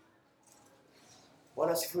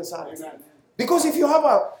 Bwana sifiwe sana. Because if you have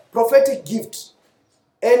a prophetic gift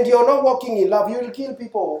and you're not walking in love, you will kill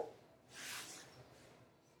people.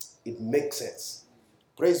 It makes sense.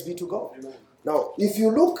 Praise be to God. Amen. Now, if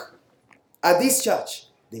you look at this church,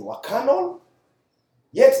 they were carnal,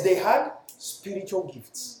 yet they had spiritual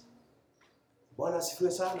gifts. Bwana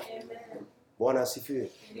asifiwe sana. Amen. Bwana asifiwe.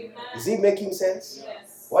 Is it making sense?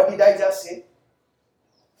 Yes. What did I just say?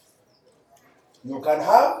 You can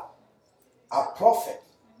have a prophet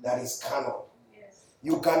that is carnal. Yes.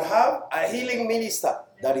 You can have a healing minister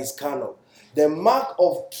that is carnal. The mark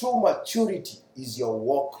of true maturity is your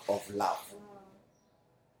walk of love.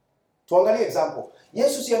 Tuangalie example.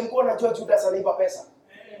 Yesu si alikuwa anajua Judas anaiba pesa?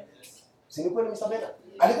 Si ni kweli Mr. Bena?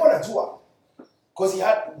 Alikuwa anajua. Because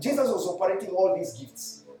Jesus was operating all these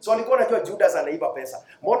gifts. So alikuwa anajua Judas anaiba pesa.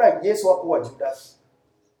 Mbona Yesu hakuwa Judas?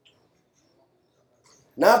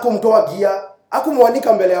 Na hakumtoa gia,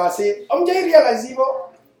 hakumwanika mbele ya wase. Hamjai realize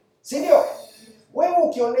hivyo? Si ndio? Wewe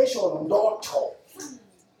ukionyeshwa ndoto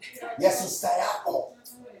ya sister yako,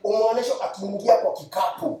 umeonyeshwa akiingia kwa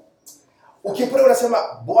kikapu. Ukipenda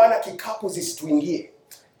unasema Bwana kikapu zisituingie.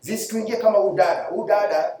 Zisituingie kama udada.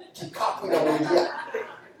 Udada kikapu inamuingia.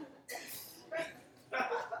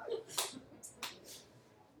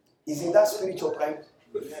 Isn't that spiritual pride?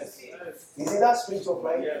 Yes. Isn't that spiritual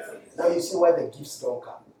pride? Yes. Now you see why the gifts don't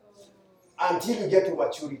come. Until you get to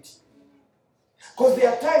maturity. Because there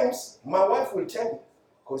are times, my wife will tell me,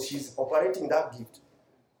 because she's operating that gift,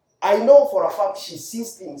 I know for a fact she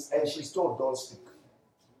sees things and she's told, don't speak.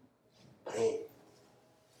 Pray.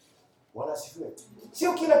 Bwana sifiwe.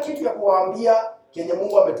 Sio kila kitu ya kuwaambia kenye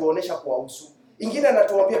Mungu ametuonesha kuwahusu. Ingine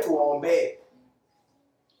anatuambia tuwaombee.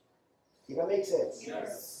 Ina make sense?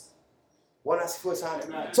 Yes. Bwana sifiwe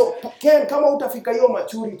sana. So, Ken, kama utafika hiyo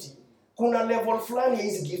maturity, kuna level fulani ya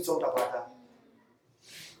hizi gifts utapata.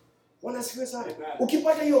 Bwana sifiwe sana.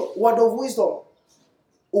 Ukipata hiyo word of wisdom,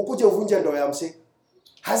 ukuje uvunje ndoa ya mse.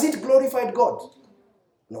 Has it glorified God?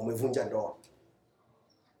 No, umevunja ndoa.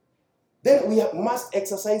 Then we must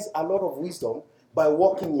exercise a lot of wisdom by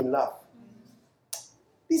walking in love.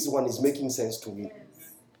 This one is making sense to me.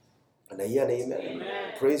 And I hear an amen.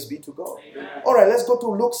 Amen. Praise be to God. Amen. All right, let's go to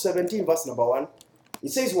Luke 17, verse number 1.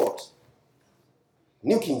 It says what?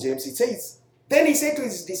 New King James, it says, then he said to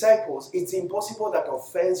his disciples, it's impossible that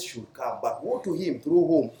offense should come, but woe to him through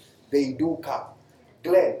whom they do come.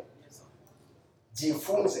 Glenn,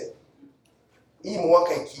 jifunze, hii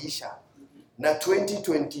mwaka ikiisha, na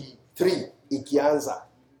 2023 ikianza,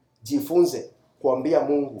 jifunze kuambia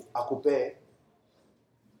Mungu akupe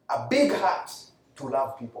a big heart to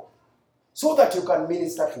love people, so that you can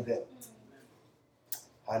minister to them.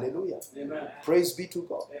 Hallelujah. Amen. Praise be to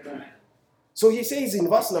God. Amen. So he says in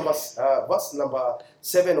verse number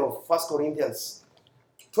 7 of 1 Corinthians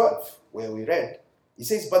 12, where we read, he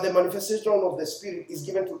says, but the manifestation of the Spirit is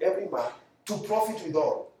given to every man to profit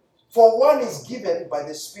withal. For one is given by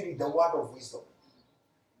the Spirit the word of wisdom.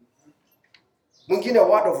 Mwingine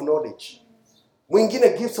word of knowledge.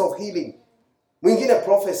 Mwingine gifts of healing. Mwingine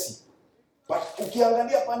prophecy. But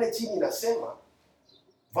ukiangalia pale chini inasema,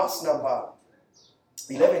 verse number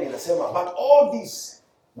 11 inasema, but all these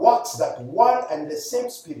works that one and the same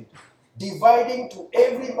Spirit, dividing to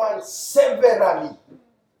every man severally.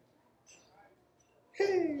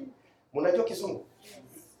 Hey, mnajua Kizungu?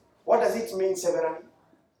 What does it mean severally?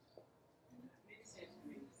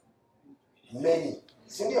 Many.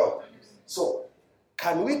 Sindio? So,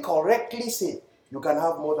 can we correctly say you can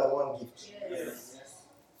have more than one gift? Yes.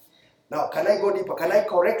 Now, can I go deeper? Can I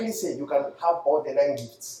correctly say you can have all the 9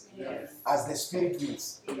 gifts? Yes. As the Spirit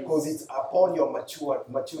wills? Yes. Because it's upon your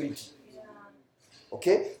maturity. Yeah.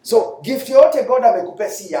 Okay? So, gift yote God amekupe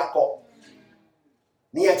si yako.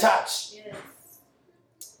 Ni ya church. Yes.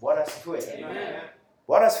 Bwana sifiwe.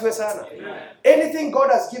 Bwana sifiwe sana. Anything God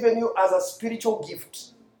has given you as a spiritual gift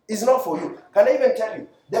is not for you. Can I even tell you?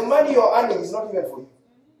 The money you're earning is not even for you.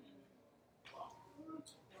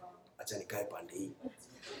 Acha nikae pande hii.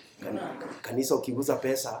 Kanisa ukiguza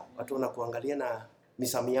pesa, watu wanakuangalia na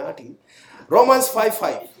misamiati. Romans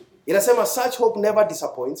 5:5. Inasema such hope never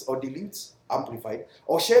disappoints or deludes, amplified,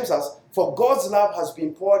 or shames us, for God's love has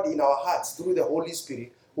been poured in our hearts through the Holy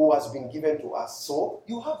Spirit who has been given to us. So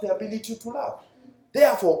you have the ability to love.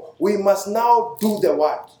 Therefore, we must now do the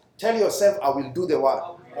word. Tell yourself, I will do the word.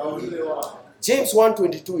 James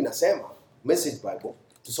 1:22 inasema, Message Bible,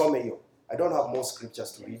 tusome hiyo. I don't have more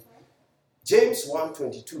scriptures to read. James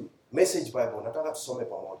 1:22, Message Bible, nataka tusome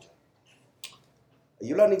pamoja. Are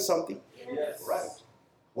you learning something? Yes. Right.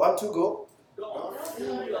 1, 2, go.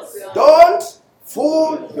 Don't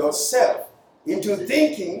fool yourself into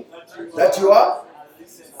thinking that you are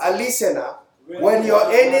a listener when you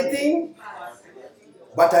are anything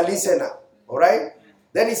but a listener. All right?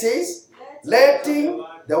 Then he says, letting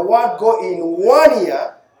the word go in one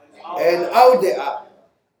ear and out the other.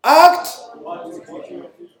 Act.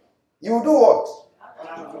 You do what?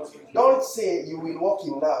 Don't say you will walk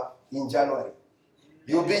in love in January.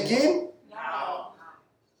 You begin.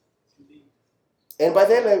 And by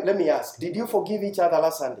then, let me ask, did you forgive each other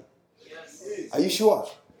last Sunday? Are you sure?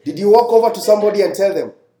 Did you walk over to somebody and tell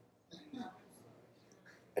them?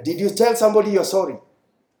 Did you tell somebody you're sorry?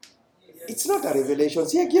 It's not a revelation.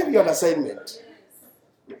 See, I gave you an assignment.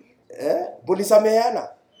 Mulisameana?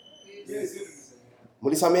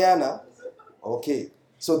 Mulisameana? Okay.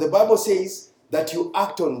 So the Bible says that you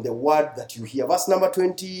act on the word that you hear. Verse number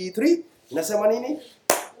 23. Inasema nini?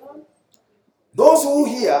 Those who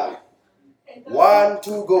hear, 1,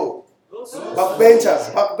 2, go.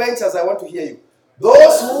 Backbenchers, I want to hear you.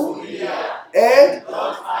 Those who hear and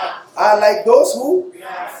are like those who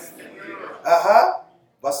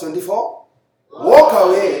verse 24. Walk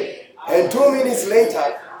away and 2 minutes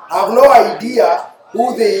later have no idea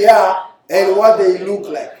who they are and what they look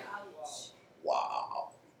like.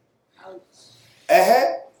 Wow.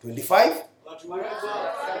 25.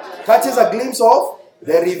 Catches a glimpse of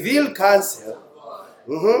the revealed counsel.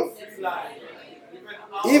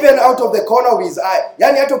 Even out of the corner of his eye.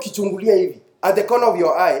 Yani hata ukichungulia hivi. At the corner of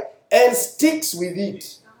your eye. And sticks with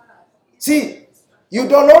it. See, you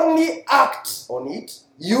don't only act on it.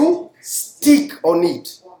 You stick on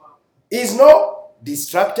it. Is not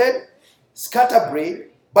distracted,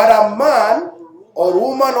 scatterbrained, but a man or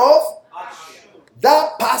woman of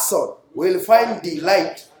that person will find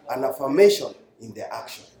delight and affirmation in their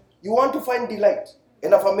action. You want to find delight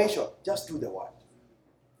and affirmation? Just do the word.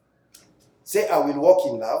 Say, I will walk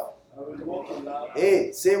in love.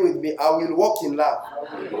 Hey, say with me, I will walk in love.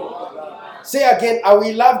 Say again, I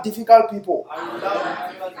will love difficult people.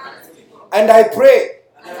 And I pray,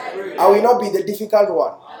 I will not be the difficult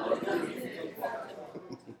one.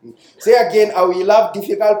 Say again, I will love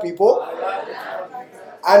difficult people.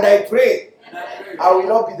 And I pray, I will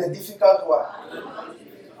not be the difficult one.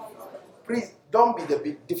 Please, don't be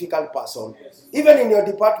the difficult person. Even in your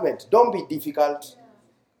department, don't be difficult.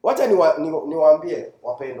 Wacha niwaambie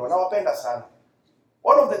wapendwa, na wapenda sana.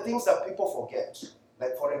 One of the things that people forget,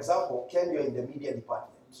 like for example, Ken, you're in the media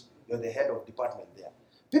department. You're the head of department there.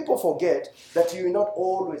 People forget that you will not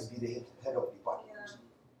always be the head of department.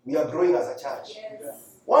 We are growing as a church.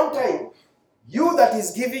 Yes. One time, you that is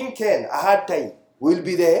giving Ken a hard time will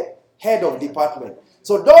be the head of department.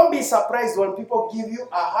 So don't be surprised when people give you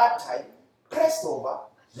a hard time, pressed over,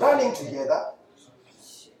 running together,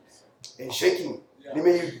 and shaking.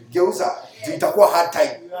 Nimegeuza, itakuwa hard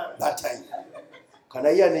time that time. Can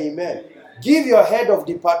I hear an amen? Give your head of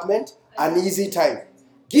department an easy time.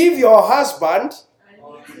 Give your husband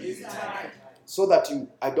so that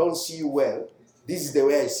I don't see you well. This is the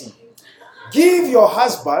way I see. Give your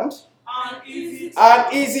husband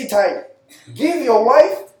an easy time. Give your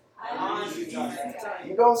wife an easy time.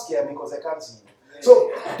 You don't scare me because I can't see you.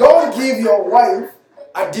 So don't give your wife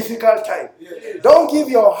a difficult time. Don't give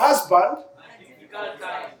your husband.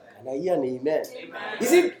 And I hear an amen.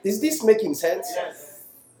 Is this making sense? Yes.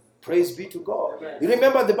 Praise be to God. You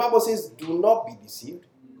remember the Bible says, do not be deceived.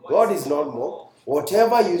 God is not mocked.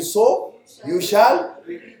 Whatever you sow, you shall.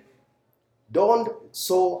 Don't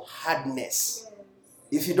sow hardness.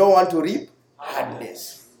 If you don't want to reap,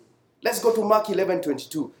 hardness. Let's go to Mark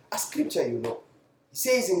 11:22. A scripture you know. It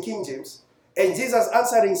says in King James, and Jesus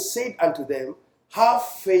answering said unto them, have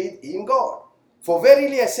faith in God. For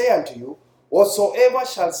verily I say unto you, whatsoever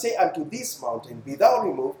shall say unto this mountain, be thou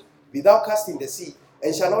removed, be thou cast in the sea,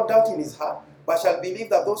 and shall not doubt in his heart, but shall believe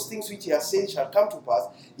that those things which he has said shall come to pass,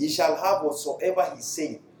 he shall have whatsoever he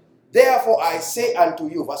said. Therefore I say unto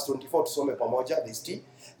you, verse 24, tusome pamoja, this tea.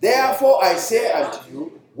 Therefore I say unto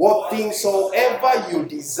you, what things soever you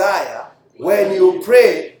desire, when you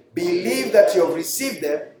pray, believe that you have received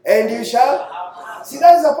them, and you shall. See,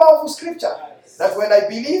 that is a powerful scripture. That when I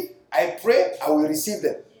believe, I pray, I will receive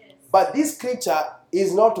them. But this scripture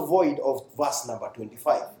is not void of verse number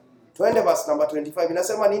 25. 20 verse number 25.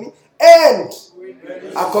 Inasema nini? And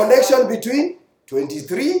a connection between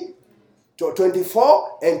 23,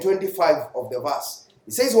 24 and 25 of the verse.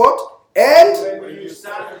 It says what? And When you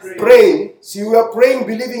start praying, praying. So you are praying,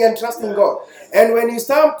 believing and trusting God. And when you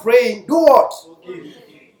start praying, do what? forgive.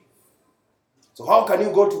 So how can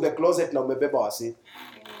you go to the closet now?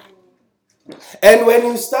 And when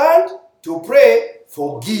you stand to pray,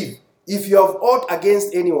 forgive. If you have aught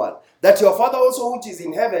against anyone, that your Father also which is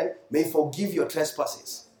in heaven may forgive your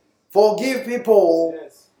trespasses. Forgive people.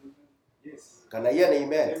 Yes. Yes. Can I hear an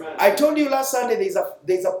amen? Amen. I told you last Sunday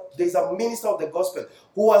there's a minister of the gospel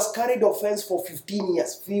who has carried offense for 15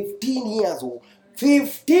 years. 15 years. Oh.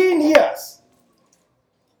 15 years.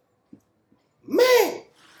 Man.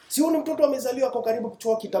 Sioni mtoto amezaliwa kwa karibu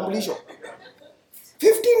kuchukua kitambulisho.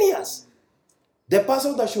 15 years. The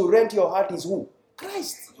person that should rent your heart is who?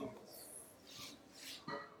 Christ.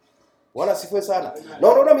 Wana sifiwe sana.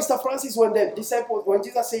 No, Mr. Francis, when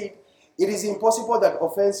Jesus said, it is impossible that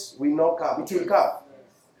offense will not come. It will come.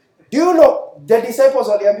 Do you know, the disciples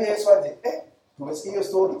waliambia Yesu aje, tumesikia hiyo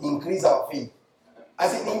story, increase our faith.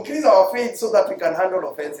 As in, increase our faith so that we can handle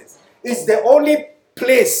offenses. It's the only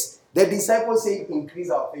place the disciples say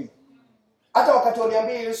increase our faith. Hata wakati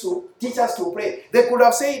waliambia Yesu, teach us to pray. They could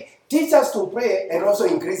have said, teach us to pray and also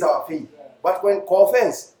increase our faith. But when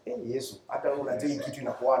offense, Yesu, hata unajua hii kitu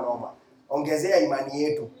inakuwa noma. Ongezea imani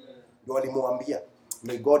yetu. Ndio walimwambia.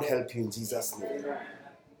 May God help you in Jesus' name.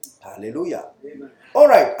 Hallelujah. Amen. All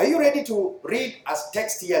right, are you ready to read as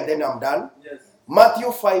text here and then I'm done? Yes. Matthew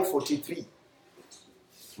 5:43.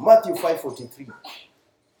 Matthew 5:43.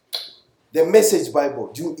 The Message Bible.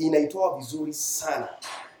 Juu inaitoa vizuri sana.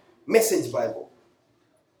 Message Bible.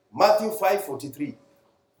 Matthew 5:43.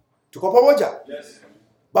 Tuko pamoja? Yes.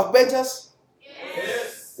 Backbenchers?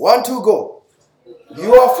 Yes. 1, 2, go.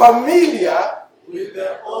 You are familiar. With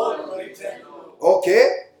the old written law, Okay.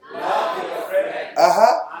 love your friend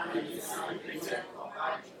and his unwritten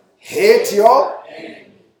command. Hate your.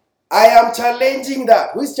 I am challenging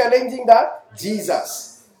that. Who is challenging that?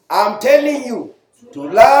 Jesus. I'm telling you to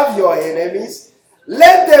love your enemies.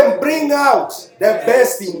 Let them bring out the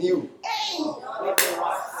best in you.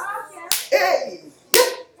 Hey.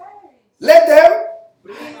 Let them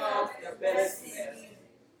Bring out the best in you.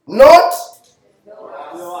 not.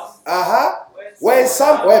 Yours. When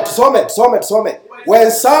someone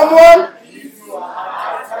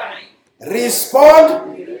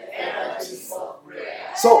respond.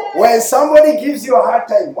 So when somebody gives you a hard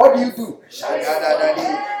time, what do?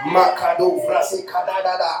 Makado frase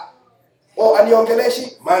kadadada. Oh,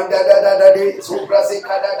 aniongeleshi mandadadade zubrase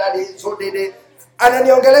kadadade zodede.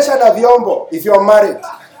 Ananiongelesha na vyombo if you are married.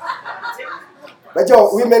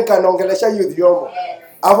 Najua women can ongelesha you vyombo.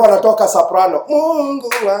 Hapo anatoka soprano. Mungu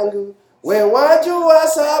wangu, we wajua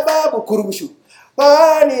sababu kurubushu.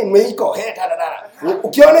 Kwani meiko heta dadada.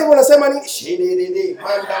 Ukiona hivyo unasema nini? Shidididi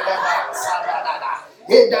mandadada sadadada.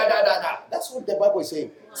 Hedadadada. That's what the Bible is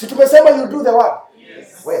saying. Si tumesema you do the word?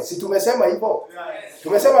 Yes. We, si tumesema hivyo?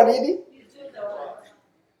 Tumesema nini?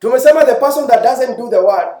 Tumesema the person that doesn't do the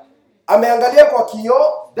word ameangalia kwa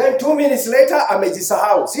kioo, then 2 minutes later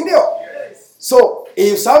amejisahau, si ndio? Yes. So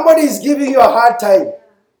if somebody is giving you a hard time,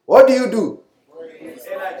 what do?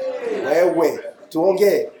 Wewe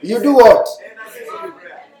tuongee. You do what?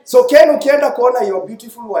 So Ken, ukienda kuona your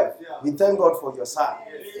beautiful wife, we thank God for your son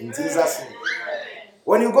in Jesus' name.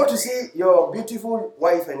 When you go to see your beautiful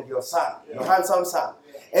wife and your son, your handsome son,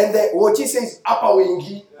 and the Wochi says, Apa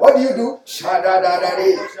wingi, what do?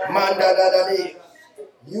 Shadadadade, mandadadade.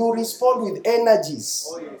 You respond with energies.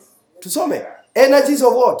 Oh, yes. To some energies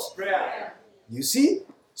of what? Prayer. You see?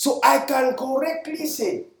 So I can correctly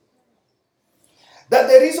say that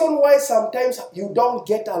the reason why sometimes you don't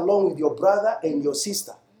get along with your brother and your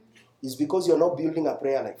sister is because you're not building a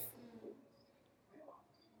prayer life.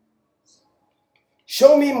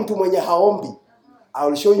 Show me mtu mwenye haombi. I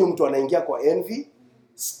will show you mtu anaingia kwa envy,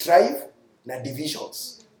 strife na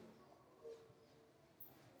divisions.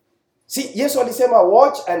 See, Yesu alisema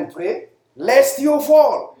watch and pray lest you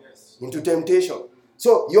fall into temptation.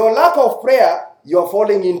 So your lack of prayer, you are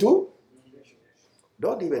falling into.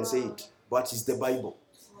 Don't even say it, but it's the Bible.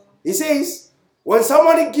 It says, when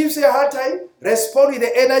somebody gives you a hard time, respond with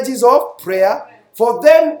the energies of prayer, for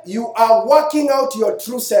then you are working out your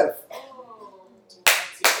true self.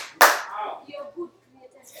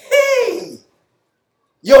 Hey!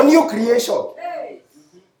 Your new creation.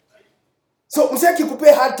 So, mse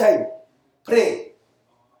akikupe hard time, pray.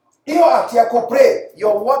 Iyo act ya pray,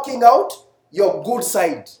 you're working out your good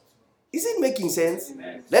side. Is it making sense?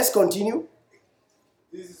 Amen. Let's continue.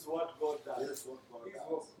 This is what God does.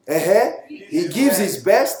 He gives his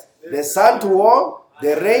best, the sun to warm,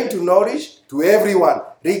 the rain to nourish to everyone,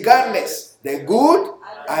 regardless, the good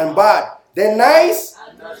and bad. the nice.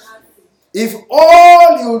 If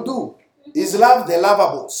all you do is love the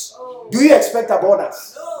lovables, do you expect a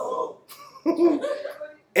bonus?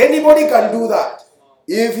 Anybody can do that.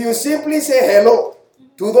 If you simply say hello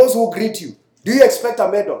to those who greet you, do you expect a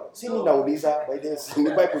medal?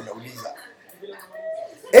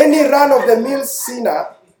 Any run-of-the-mill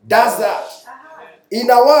sinner does that. In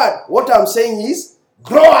a word, what I'm saying is,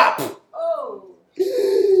 grow up.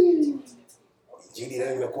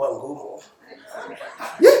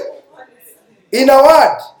 In a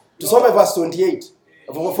word, to some of verse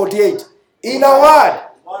 48. In a word,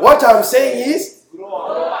 what I'm saying is,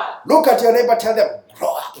 look at your neighbor, tell them,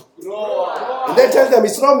 grow up. And then tell them,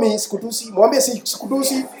 it's not me, Skudusi. Mwambie si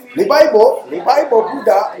Skudusi. Ni Bible,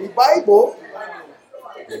 Buddha, ni Bible.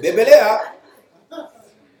 Bebelea.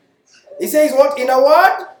 He says what? In a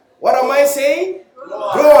word, what am I saying?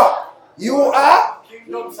 Grow up. You are?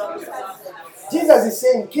 Jesus is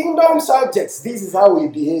saying, kingdom subjects, this is how we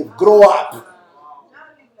behave. Grow up.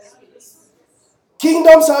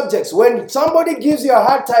 Kingdom subjects, when somebody gives you a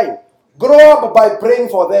hard time, grow up by praying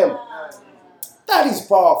for them. That is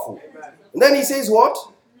powerful. And then he says what?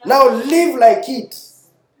 Now live like it.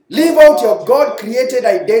 Live out your God-created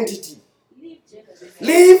identity.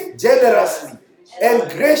 Live generously and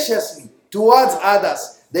graciously towards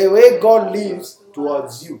others, the way God lives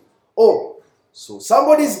towards you. Oh, so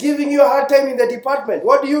somebody is giving you a hard time in the department.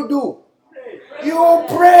 What do? You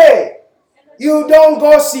pray. You don't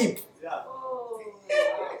gossip.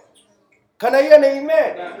 Can I hear an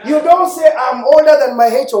amen? You don't say, I'm older than my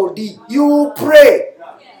HOD. You pray.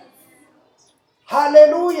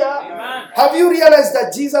 Hallelujah. Amen. Have you realized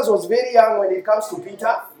that Jesus was very young when it comes to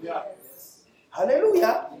Peter? Yeah.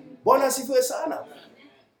 Hallelujah. Bwana sifiwe sana.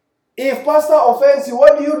 If pastor offends you,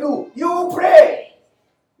 what do? You pray.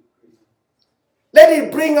 Let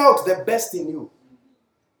it bring out the best in you.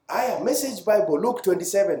 Message Bible, Luke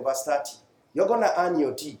 27 verse 30. You're going to earn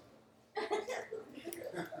your tea.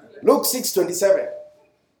 Luke 6:27.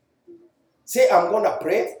 Say, I'm going to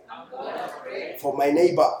pray for my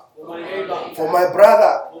neighbor, for my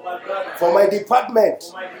brother, for my department,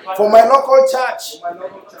 for my local church,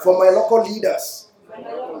 for my local leaders.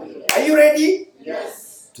 Are you ready?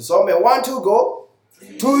 Yes. To some, 1, 2, go.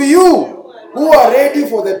 To you who are ready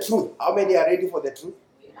for the truth. How many are ready for the truth?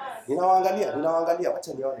 Ninawaangalia.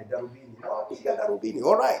 Wacha nione darubini. Nawapiga darubini.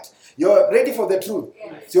 All right. You're ready for the truth.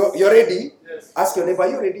 So you're ready? Yes. Ask your neighbor, are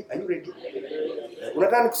you ready? Are you ready?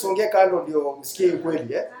 Unataka nikusongea kando ndio msikie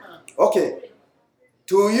kweli, eh? Okay.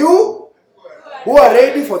 To you who are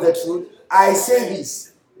ready for the truth, I say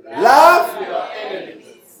this. Love.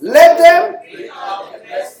 Let them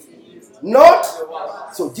not.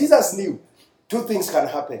 So Jesus knew 2 things can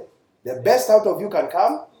happen. The best out of you can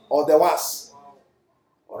come, or the worst.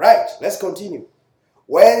 All right, let's continue.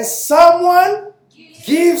 When someone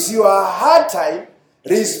gives you a hard time,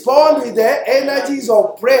 respond with the energies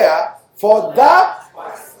of prayer. For that,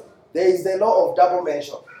 there is the law of double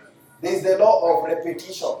mention. There is the law of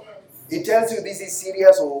repetition. It tells you this is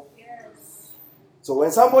serious. So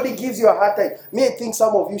when somebody gives you a hard time, I think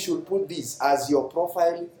some of you should put this as your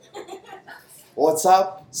profile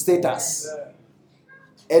WhatsApp status.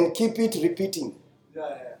 And keep it repeating.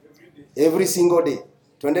 Every single day.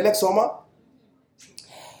 Tuendelee kusoma.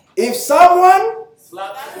 If someone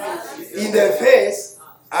in the face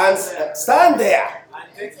and stand there.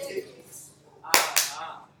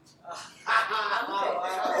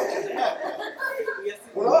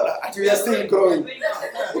 We are still growing.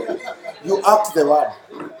 You act the word.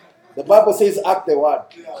 The Bible says act the word.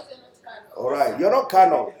 All right. You're not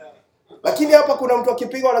carnal. Lakini hapa kuna mtu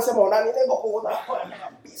akipigwa anasema unanilenga kuona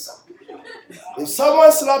kabisa. If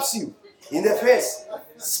someone slaps you in the face,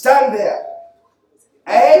 stand there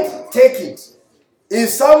and take it. If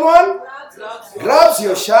someone grabs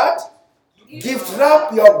your shirt, gift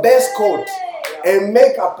wrap your best coat and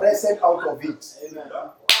make a present out of it.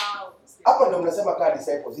 Hapo ndio mnasema kama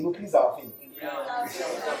disciples, increase our faith.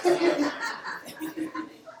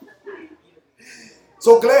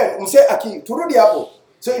 So Glenn, turudi hapo.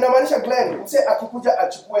 So inamaanisha Glenn, mse akikuja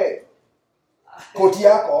achukue koti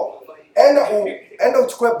yako, enda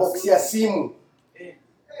uchukue box ya simu.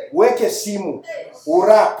 Weke simu,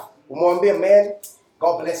 urap, umwambie man,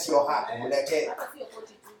 God bless your heart, umlete.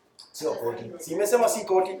 Sio koti. Si imesema si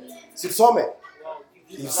koti. Sisome.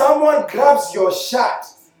 If someone grabs your shirt,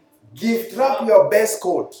 gift wrap your best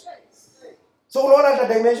coat. So unaona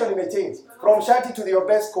the dimension imechange from shirt to your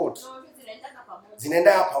best coat.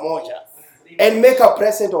 Zinaenda pamoja. And make a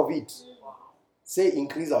present of it. Say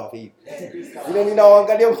increase our faith.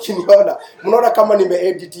 Ninawaangalia mkiniona. Mnaona kama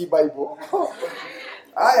nimeedit Bible.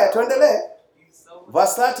 Aya, tuendelee.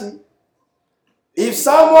 Verse 30. If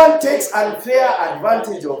someone takes unfair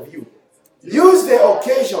advantage of you, use the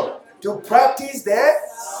occasion to practice the...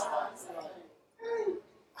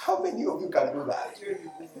 How many of you can do that?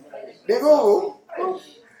 They go.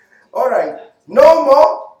 All right. No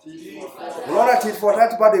more. Not tit for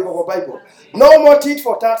tat, but they go Bible. No more tit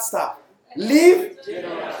for tat stuff. Live.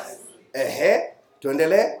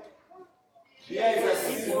 Tuendele.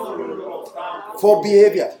 For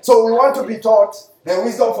behavior. So we want to be taught the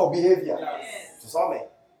wisdom for behavior.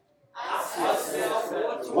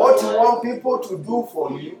 What you want people to do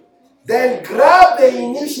for you, then grab the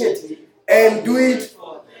initiative and do it.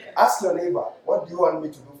 Ask your neighbor, what do you want me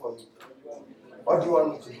to do for you? What do you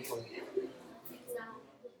want me to do for you?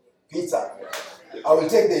 Pizza. I will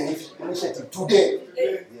take the initiative today.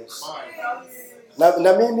 Yes. Na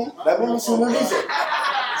mimi sinulize.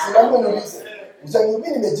 Sinangu nulize. Mimi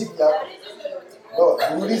nimejibu yako. No,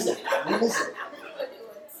 nulize.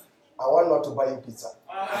 I want not to buy you pizza.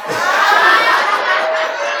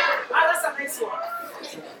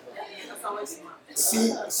 See,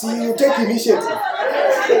 you take initiative.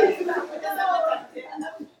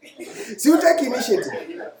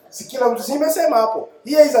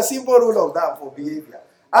 Here is a simple rule of thumb for behavior.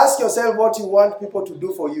 Ask yourself what you want people to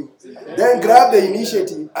do for you. Then grab the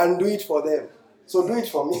initiative and do it for them. So do it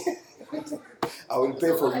for me. I will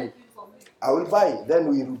pay for you. I will buy. Then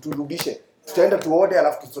we turudishe. Tutaenda tuode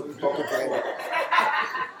alafu tutoke tuende.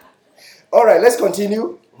 All right, let's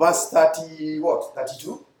continue. Verse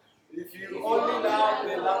 32? If you only love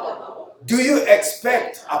the love, do you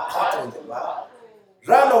expect a part on the back?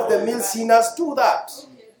 Run-of-the-mill sinners do that.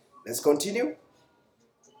 Let's continue.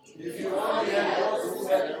 if you only have those who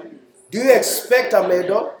help you, Do you expect a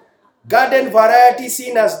medal? Garden variety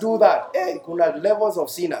sinners do that. Hey, kuna levels of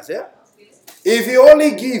sinners, eh? If you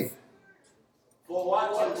only give, for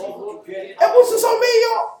what you hope to get,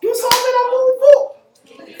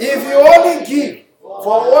 if you only give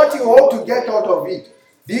for what you hope to get out of it,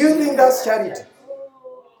 do you think that's charity?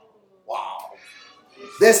 Wow.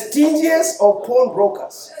 The stingiest of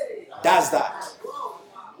pawnbrokers does that.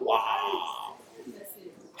 Wow.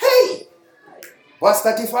 Hey! Verse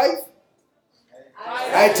 35.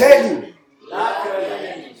 I tell you. love your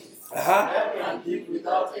enemies, help and give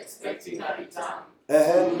without expecting a return.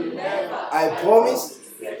 I promise.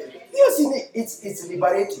 You see, it's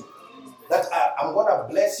liberating. That I'm going to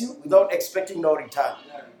bless you without expecting no return.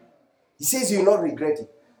 He says you will not regret it.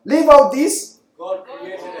 Leave out this. God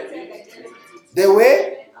created a thing, The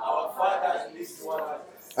way. our fathers lived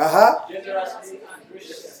towards generously and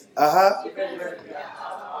graciously. Even when we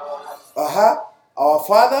are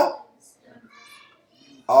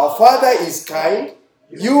Our Father is kind.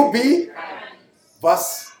 You be.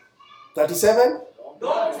 Verse 37.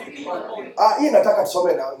 don't pick on people. Hii nataka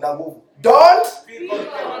tusome na nguvu. Don't Pick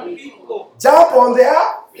on people. jump on their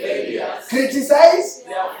Failures. criticize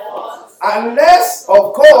Their faults. unless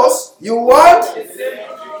of course you want. The same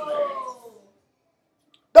treatment.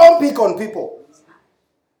 Don't pick on people.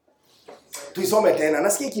 Tuisome tena.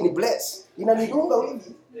 Nasikia ikini bless. Inanidunga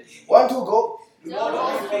wingi. Want to go?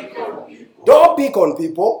 Don't pick on people. Don't pick on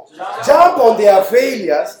people. Jump on their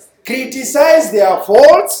failures. Criticize their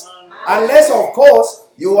faults. Unless, of course,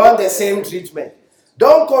 you want the same treatment.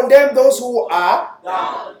 Don't condemn those who are.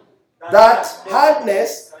 That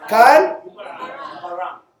hardness can.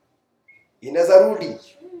 Inaweza rudi.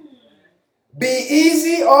 Be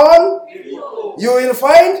easy on. You will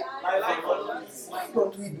find. Why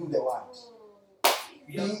don't we do the word?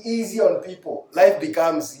 Be easy on people. Life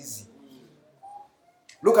becomes easy.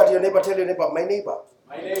 Look at your neighbor. Tell your neighbor, my neighbor,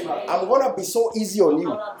 I'm going to be so easy on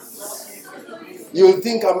you. You'll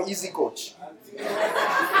think I'm easy coach.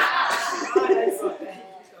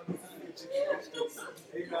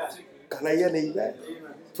 Can I hear an amen?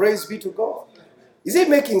 Praise be to God. Is it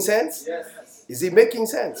making sense? Yes. Is it making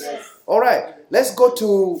sense? All right. Let's go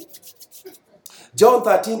to John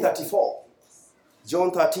 13:34.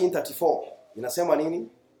 John 13:34. Inasema nini?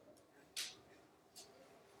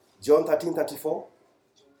 John 13:34.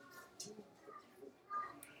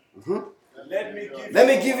 Let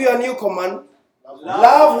me give you a new command.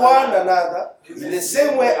 Love one another in the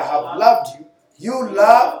same way I have loved you. You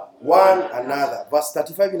love one another. Verse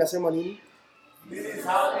 35 inasema nini? This is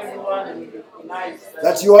how everyone will recognize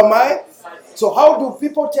That you are mine. So how do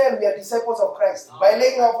people tell we are disciples of Christ? By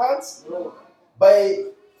laying our hands? No.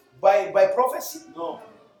 By prophecy? No.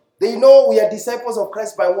 They know we are disciples of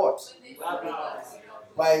Christ by what? Love us.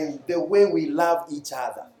 By the way we love each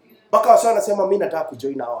other. Mpaka wasi wanasema mimi nataka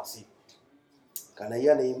kujoin hao wasi. Can I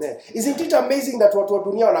hear an amen? Isn't it amazing that watu wa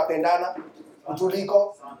dunia wanapendana?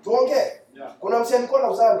 kutuliko. Tuongee. Kuna msee alikuwa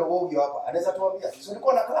na uzaa ndogo huyo hapa. Anaweza tuambia. Si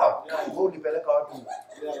ulikuwa na club? Wewe ulipeleka watu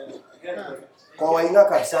kwa wainga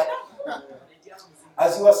kabisa.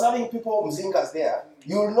 As you are serving people mzingas there,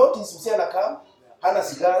 you will notice msee anakaa hana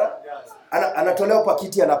sigara, anatolewa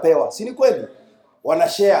pakiti anapewa. Si ni kweli?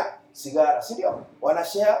 Wanashare sigara, si ndio?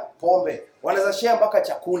 Wanashare pombe. Wanaweza share mpaka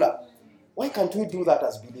chakula. Why can't we do that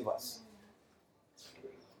as believers?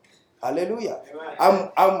 Hallelujah.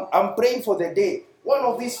 I'm praying for the day. One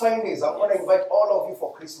of these fine days, I'm going to invite all of you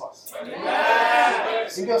for Christmas.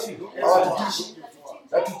 Seriously. Hawatutishi.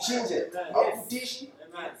 Na tuchinje. Hawatutishi.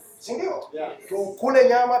 Sindio? Tukule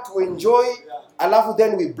nyama, to enjoy. Alafu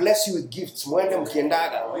then we bless you with gifts. Mwende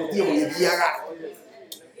mkiendaga. Mwenye mwenyebiaga.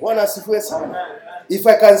 Wana asifiwe sana. If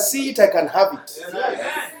I can see it, I can have it.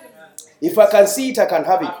 If I can see it, I can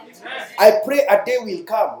have it. I pray a day will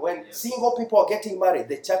come when single people are getting married,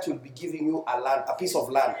 the church will be giving you a piece of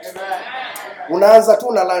land. Unaanza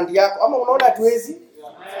tu na land yako. Ama unaona hatuwezi?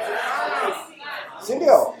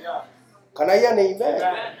 Sindio? Can I hear an amen?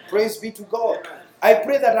 Praise be to God. I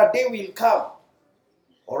pray that a day will come.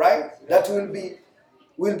 Alright? That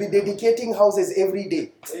we'll be dedicating houses every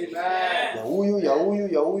day.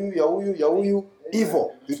 Yahuyu.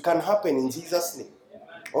 Evil. It can happen in Jesus' name.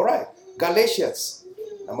 Alright? Galatians.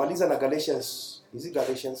 Namaliza na Galatians. Is it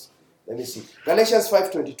Galatians? Let me see. Galatians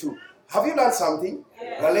 5:22. Have you learned something?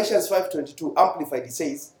 Galatians 5:22 amplified, it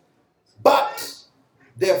says, but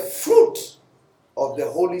the fruit of the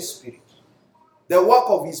Holy Spirit, the work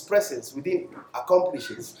of his presence within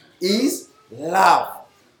accomplishes, is love.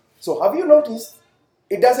 So have you noticed?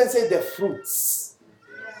 It doesn't say the fruits.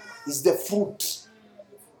 It's the fruit.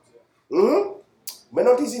 May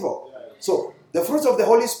notice evil. So the fruits of the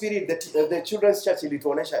Holy Spirit, the children's church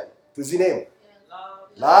ilituonesha tuziname.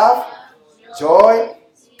 Love, joy,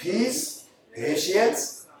 peace,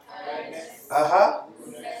 patience,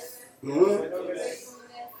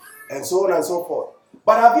 and so on and so forth.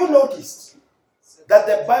 But have you noticed that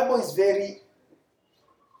the Bible is very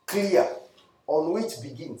clear on which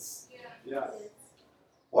begins?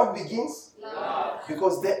 What begins? Love.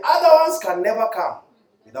 Because the other ones can never come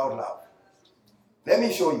without love. Let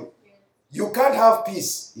me show you. You can't have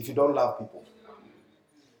peace if you don't love people.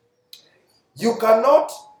 You cannot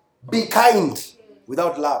be kind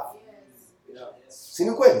without love.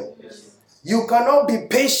 Sini kweli? You cannot be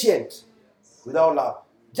patient without love.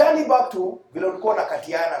 Journey back to vile ulikuwa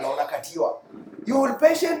unakatiana na unakatiwa. You will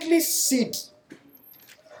patiently sit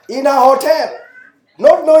in a hotel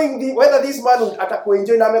not knowing whether this man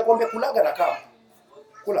atakuenjoy na amekwambia kulaga na kama.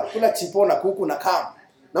 Kula chipo na kuku na kama.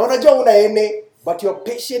 Na unajua unaene, but you're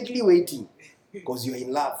patiently waiting because you're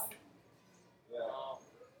in love.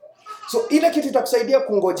 So ile kitu itakusaidia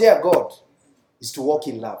kungojea God is to walk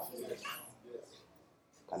in love.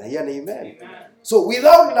 Can I hear an amen? So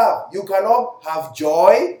without love, you cannot have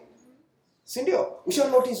joy. Sindio? We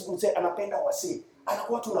should notice when say anapenda wasi,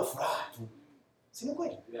 anakuwa tu na furaha tu. Sini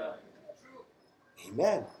kweli?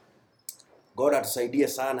 Amen. God atusaidie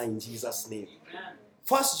sana in Jesus name.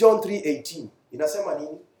 1 John 3:18. Inasema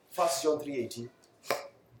nini? 1 John 3:18.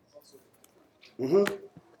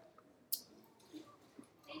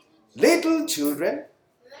 Little children,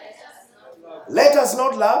 let us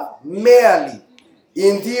not love merely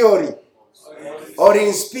in theory or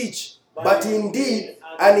in speech, but in deed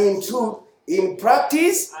and in truth, in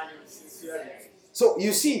practice. So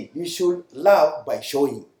you see, you should love by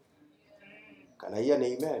showing. Can I hear an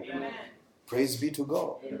amen? Praise be to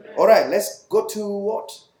God. All right, let's go to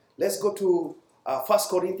what? Let's go to 1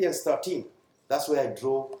 Corinthians 13. That's where I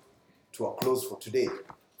draw to a close for today.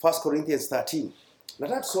 1 Corinthians 13.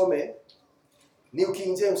 Nataka tusome New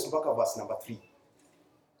King James mpaka verse number 3.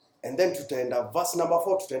 And then tutaenda verse number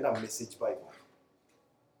 4, tutaenda Message Bible.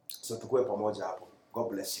 So tukue pamoja hapo. God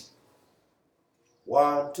bless you.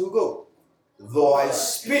 1, 2, go. Though I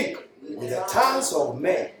speak with the tongues of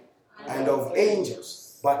men and of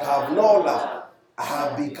angels, but have no love, I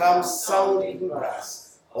have become sounding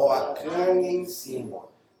brass or a clanging cymbal.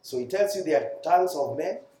 So he tells you there are tongues of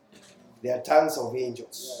men, there are tongues of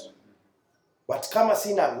angels. But kama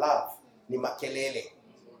sina love, ni makelele.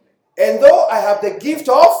 And though I have the gift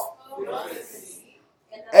of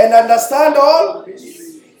and understand all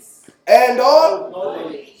and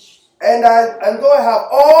though I have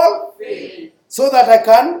all so that I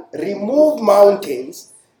can remove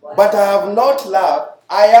mountains, but I have not love,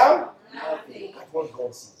 I am nothing. That's what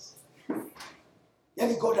God says.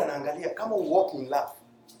 Yani God anaangalia kama you walk in love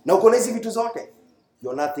na uko na hizi vitu zote,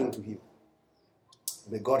 you're nothing to him.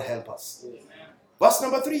 May God help us. Verse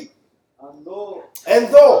number 3. And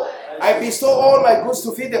though I bestow all my goods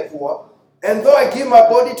to feed the poor, and though I give my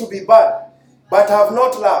body to be burned, but have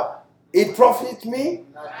not love, it profits me.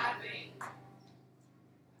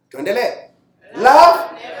 Tuendelee.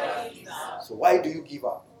 Love. So why do you give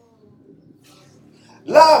up?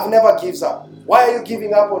 Love never gives up. Why are you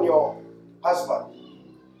giving up on your husband?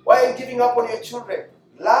 Why are you giving up on your children?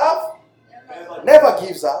 Love never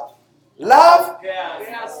gives up. Love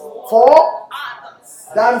for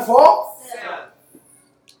than for.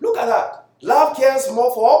 Look at that. Love cares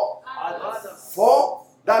more for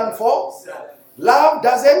than for. Love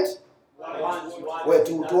doesn't. Wait.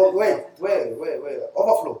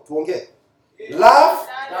 Overflow. Tuongee.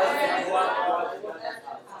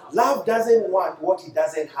 Love doesn't want what he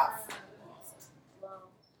doesn't have.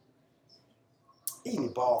 Hii ni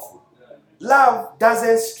powerful. Love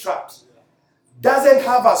doesn't strut. Doesn't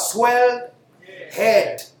have a swelled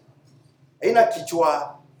head. Haina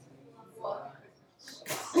kichwa.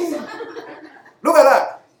 Look at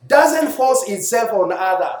that. Doesn't force itself on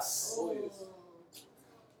others.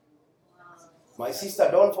 My sister,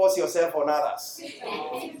 don't force yourself on others.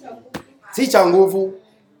 Si cha nguvu.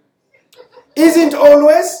 Isn't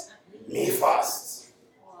always me first.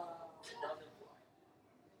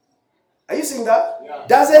 Are you seeing that? Yeah.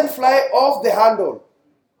 Doesn't fly off the handle.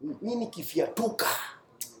 Ni kifiatuka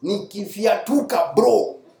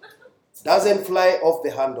bro. Doesn't fly off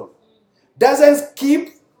the handle. Doesn't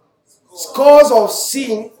keep scores of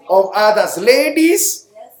sin of others. Ladies,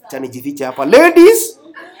 ladies,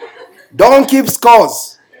 don't keep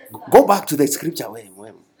scores. Go back to the scripture.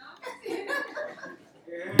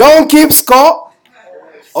 Don't keep score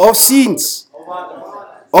of sins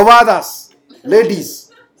of others. Ladies,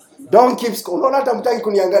 don't keep score. No, not hamtaki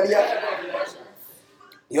kuniangalia.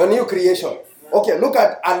 Your new creation. Okay, look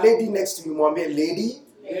at a lady next to you. Mwambie, lady,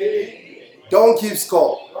 don't keep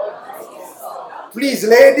score. Please,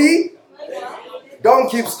 lady, don't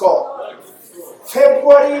keep score.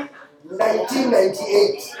 February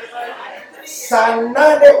 1998. Saa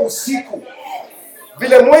 8 usiku.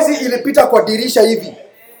 Vile mwezi ilipita kwa dirisha hivi.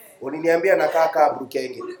 Uniniambia nakaa kaa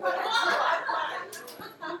Brukenge.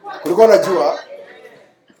 Kulikuwa najua.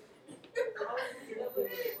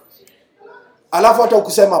 Alafu hata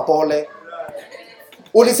ukusema pole.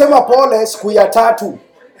 Ulisema pole siku ya 3.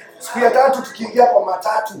 Siku ya 3 tukiingia kwa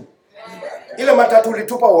matatu. Ile matatu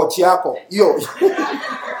ulitupa watch yako. Hiyo.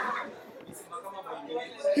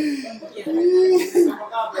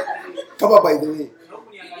 Kama by the way.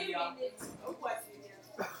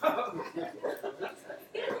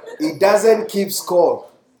 It doesn't keep score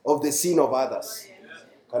of the sin of others.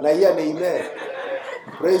 Can I hear an amen?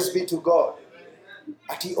 Praise be to God.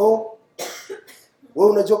 Ati wewe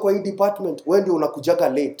unajua kwa hii department, wewe ndio unakujaga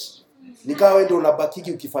late. Nikawa wewe ndio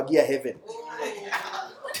unabakiki ukifagia heaven.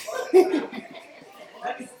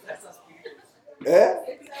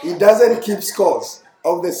 It doesn't keep scores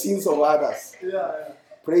of the sins of others.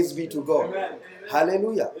 Praise be to God. Amen.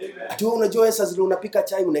 Hallelujah. Ati wewe unajua sasa zile unapika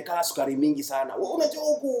chai unaeka sukari mingi sana. Wewe unajua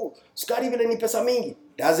huku sukari vile ni pesa mingi.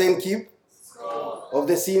 Doesn't keep of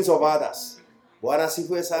the sins of others. Bwana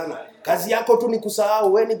sifiwe sana. Kazi yako tu ni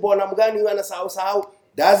kusahau. Wewe ni bwana mgani wewe anasahau.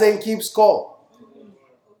 Doesn't keep score.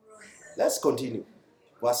 Let's continue.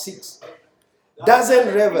 Verse 6.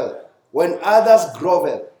 Doesn't revel when others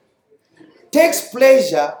grovel. Takes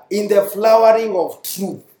pleasure in the flowering of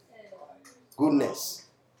truth. Goodness.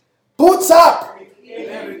 Puts up.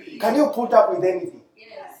 Can you put up with anything?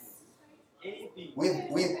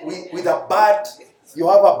 With a bad, you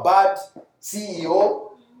have a bad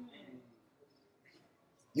CEO.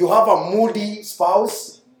 You have a moody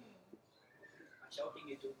spouse.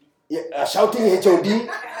 A shouting HOD.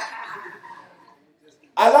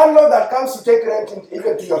 A landlord that comes to take rent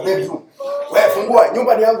even to your bedroom. Wewe fungua,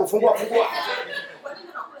 nyumba ni yangu, fungua.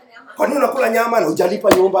 Kwa nini unakula nyama na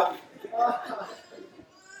hujalipa nyumba?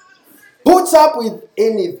 Puts up with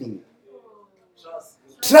anything.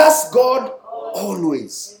 Trust God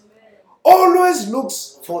always. Always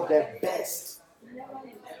looks for the best.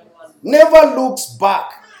 Never looks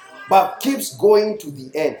back, but keeps going to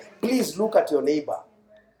the end. Please look at your neighbor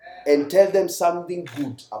and tell them something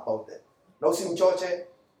good about them. Na usimchoche.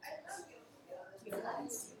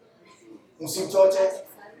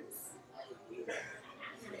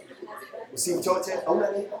 Usimchoche.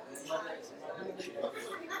 Hauna neighbor.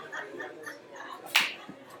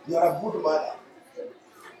 You are a good mother.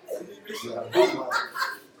 You are a good mother.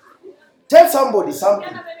 Tell somebody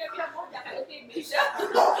something.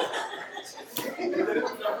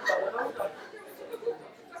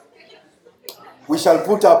 We shall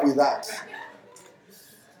put up with that.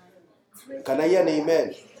 Can I hear an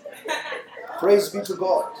amen? Praise be to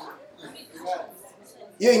God.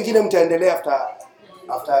 Hiyo ingine mtaendelea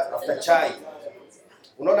after chai.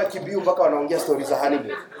 Unaona Kibiu mpaka wanaongea stories za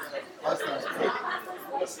honeymoon.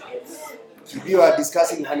 Kibiu are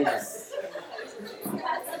discussing honeymoon.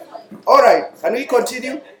 All right, can we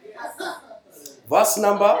continue? Verse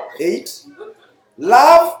number 8.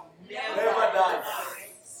 Love never dies.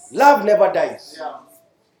 Love never dies.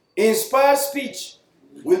 Inspired speech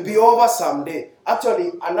will be over someday.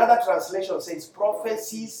 Actually, another translation says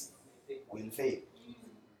prophecies will fade.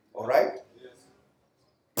 All right?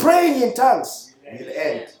 Praying in tongues will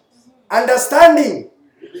end. Understanding.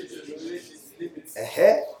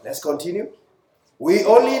 Let's continue. We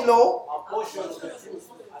only know,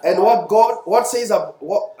 and what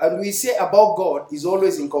we say about God is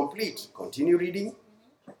always incomplete. Continue reading.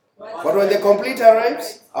 But when the complete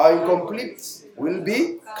arrives, our incomplete will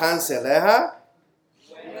be cancelled.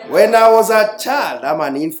 When I was a child, I'm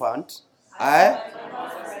an infant, I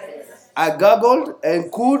gurgled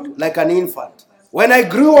and cooed like an infant. When I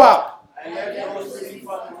grew up,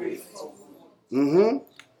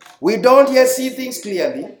 we don't yet see things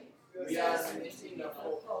clearly.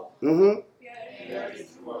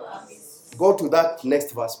 Go to that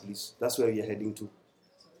next verse, please. That's where you're heading to.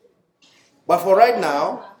 But for right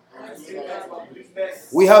now,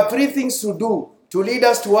 we have 3 things to do to lead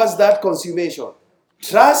us towards that consummation.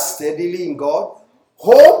 Trust steadily in God,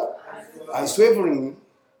 hope unswavering,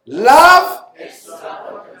 love,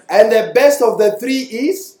 and the best of the 3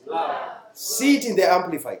 is love. See it in the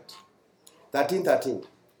Amplified. 13:13.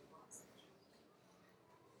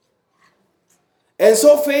 And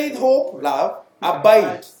so faith, hope, love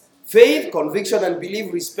abide. Faith, conviction, and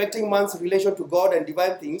belief respecting man's relation to God and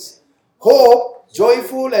divine things. Hope,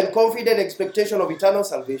 joyful and confident expectation of eternal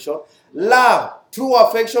salvation. Love, true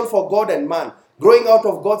affection for God and man, growing out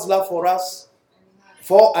of God's love for us,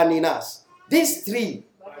 for and in us. These 3,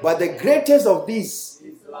 but the greatest of these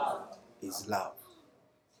is love.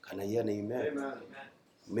 Can I hear an amen? Amen.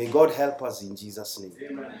 May God help us in Jesus' name.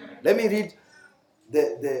 Amen. Let me read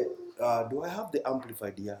do I have the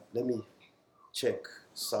Amplified here? Let me check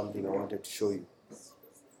something I wanted to show you.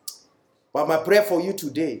 But my prayer for you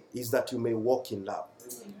today is that you may walk in love.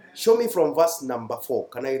 Show me from verse number 4.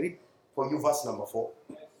 Can I read for you verse number 4?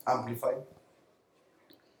 Amplified.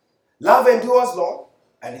 Love endures long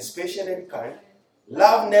and is patient and kind.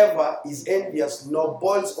 Love never is envious nor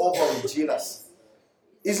boils over with jealousy.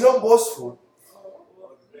 Is not boastful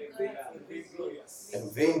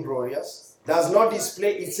and vainglorious. Does not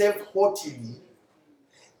display itself haughtily.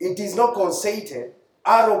 It is not conceited,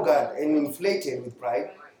 arrogant, and inflated with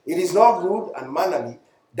pride. It is not rude and mannerly.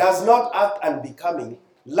 Does not act unbecoming.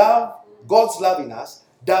 Love, God's love in us,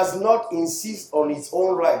 does not insist on its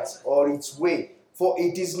own rights or its way. For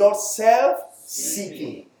it is not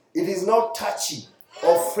self-seeking. It is not touchy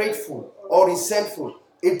or fretful or resentful.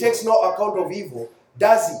 It takes no account of evil.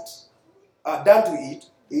 Done to it.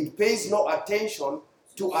 It pays no attention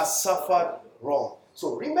to a suffered wrong.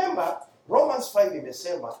 So remember, Romans 5 in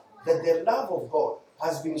December, that the love of God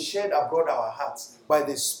has been shed abroad our hearts by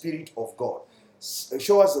the Spirit of God.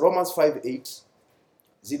 Show us Romans 5:8.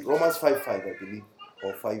 Is it Romans 5:5, I believe,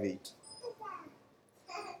 or 5:8?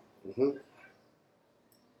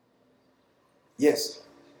 Yes.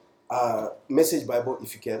 Message Bible,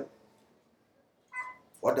 if you can.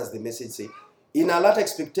 What does the message say? In alert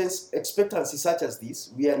expectancy such as this,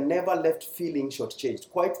 we are never left feeling shortchanged.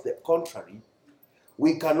 Quite the contrary.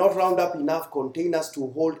 We cannot round up enough containers to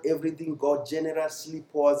hold everything God generously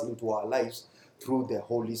pours into our lives through the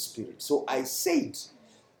Holy Spirit. So I said,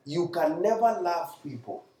 you can never love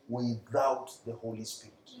people without the Holy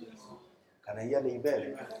Spirit. Can I hear an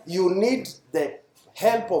amen? You need the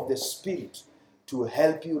help of the Spirit to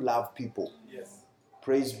help you love people. Yes.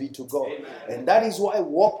 Praise be to God. Amen. And that is why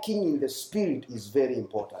walking in the Spirit is very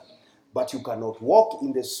important. But you cannot walk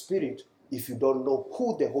in the Spirit if you don't know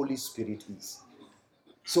who the Holy Spirit is.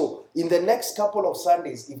 So, in the next couple of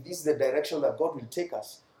Sundays, if this is the direction that God will take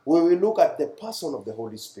us, we will look at the person of the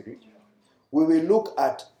Holy Spirit. We will look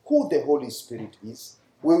at who the Holy Spirit is.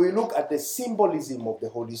 We will look at the symbolism of the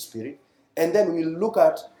Holy Spirit. And then we'll look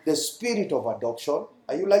at the spirit of adoption.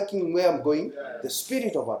 Are you liking where I'm going? The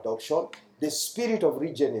spirit of adoption, the spirit of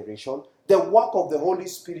regeneration, the work of the Holy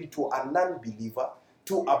Spirit to a non-believer,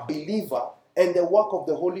 to a believer, and the work of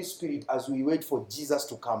the Holy Spirit as we wait for Jesus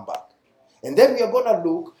to come back. And then we are going to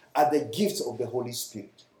look at the gifts of the Holy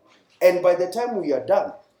Spirit. And by the time we are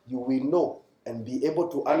done, you will know and be able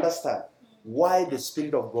to understand why the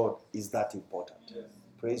Spirit of God is that important. Yes.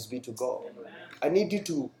 Praise be to God. I need you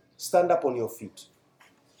to stand up on your feet.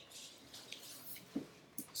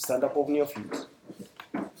 Stand up on your feet.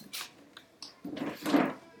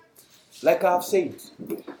 Like I have said,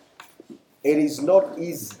 it is not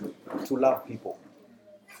easy to love people.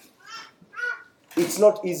 it's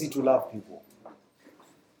not easy to love people.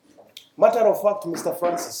 Matter of fact, Mr.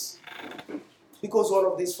 Francis, because one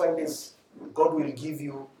of these fine days, God will give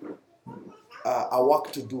you a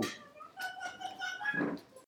work to do.